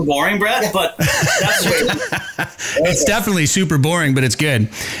sounds super boring, Brett, but that's It's definitely super boring, but it's good,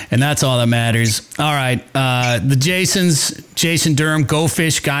 and that's all that matters. All right, the Jason Durham Go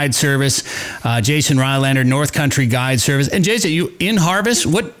Fish Guide Service, Jason Rylander North Country Guide Service, and Jason, you in harvest?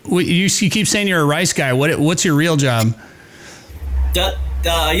 What you keep saying you're a rice guy? What's your real job? That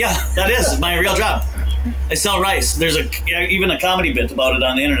is my real job. I sell rice. There's even a comedy bit about it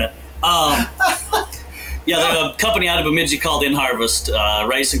on the internet. There's a company out of Bemidji called In Harvest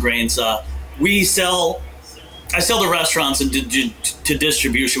Rice and Grains. I sell to restaurants and to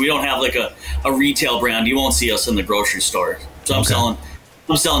distribution. We don't have like a retail brand. You won't see us in the grocery store. So I'm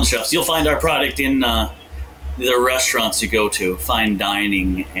selling chefs. You'll find our product in the restaurants you go to, fine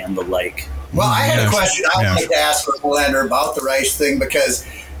dining and the like. Well, I had a question I would like to ask for Rylander about the rice thing, because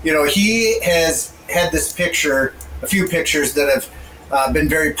he has had this picture, a few pictures that have been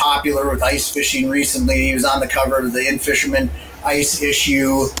very popular with ice fishing recently. He was on the cover of the In Fisherman Ice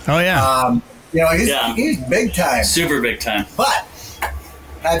issue. Oh yeah. He's big time. Super big time. But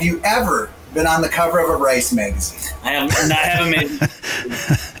have you ever been on the cover of a rice magazine? I haven't made.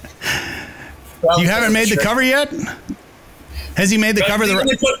 You haven't made the cover yet? Has he made the cover?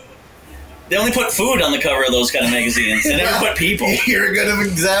 They only put food on the cover of those kind of magazines. They never put people. You're a good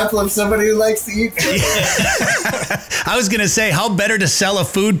example of somebody who likes to eat food. I was going to say, how better to sell a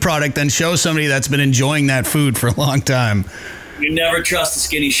food product than show somebody that's been enjoying that food for a long time? You never trust a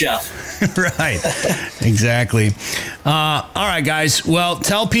skinny chef. Right. Exactly. All right, guys. Well,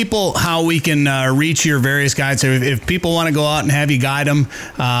 tell people how we can reach your various guides. If people want to go out and have you guide them,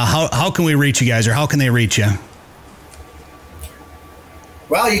 how can we reach you guys, or how can they reach you?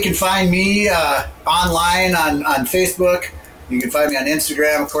 Well, you can find me online on Facebook. You can find me on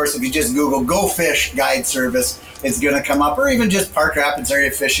Instagram. Of course, if you just Google Go Fish Guide Service, it's going to come up, or even just Park Rapids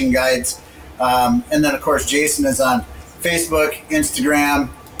Area Fishing Guides. And then, of course, Jason is on Facebook, Instagram,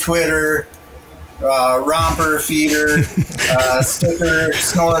 Twitter, Romper, Feeder, Sticker,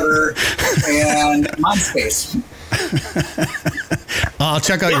 Snorter, and MySpace. I'll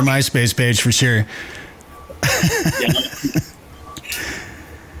check out your MySpace page for sure.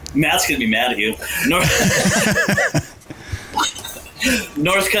 Matt's going to be mad at you.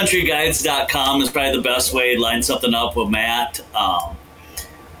 NorthCountryGuides.com is probably the best way to line something up with Matt.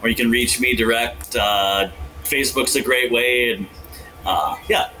 Or you can reach me direct. Facebook's a great way. And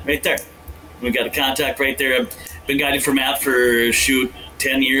right there. We've got a contact right there. I've been guiding for Matt for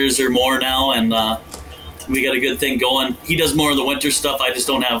 10 years or more now, and we got a good thing going. He does more of the winter stuff. I just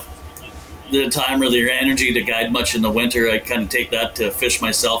don't have the time or the energy to guide much in the winter. I kind of take that to fish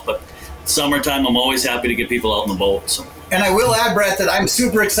myself, but summertime I'm always happy to get people out in the boat. So. And I will add, Brett, that I'm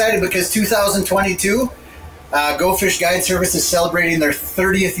super excited because 2022 Go Fish Guide Service is celebrating their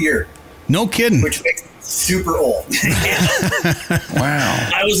 30th year. No kidding. Which makes super old. Wow.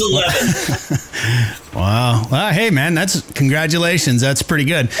 I was 11. Wow. Well, hey man, congratulations. That's pretty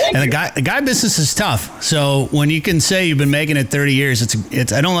good. The guy business is tough. So when you can say you've been making it 30 years,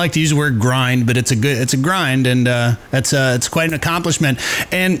 it's I don't like to use the word grind, but it's a grind, and it's quite an accomplishment.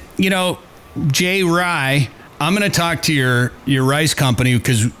 And Jay Rye, I'm going to talk to your rice company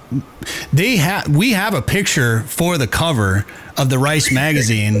because we have a picture for the cover of the Rice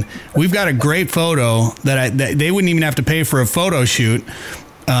magazine. We've got a great photo that they wouldn't even have to pay for a photo shoot.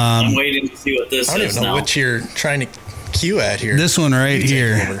 I'm waiting to see what this is. I don't even know what you're trying to cue at here. This one right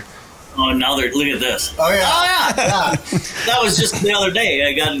here. Oh, now look at this. Oh yeah. That was just the other day.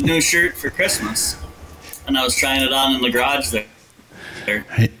 I got a new shirt for Christmas, and I was trying it on in the garage there.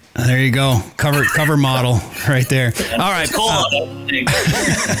 Hey, there you go. Cover model right there. All right. It's cold out.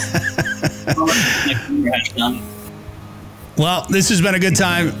 Well, this has been a good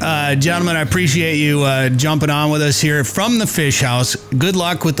time. Gentlemen, I appreciate you jumping on with us here from the Fish House. Good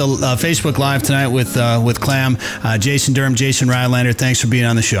luck with the Facebook Live tonight with Clam. Jason Durham, Jason Rylander, thanks for being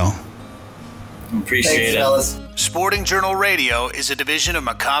on the show. Appreciate it. Sporting Journal Radio is a division of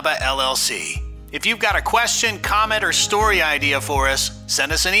Macaba LLC. If you've got a question, comment, or story idea for us,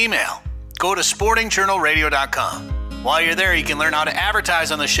 send us an email. Go to sportingjournalradio.com. While you're there, you can learn how to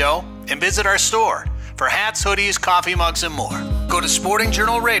advertise on the show and visit our store for hats, hoodies, coffee mugs, and more. Go to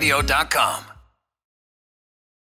sportingjournalradio.com.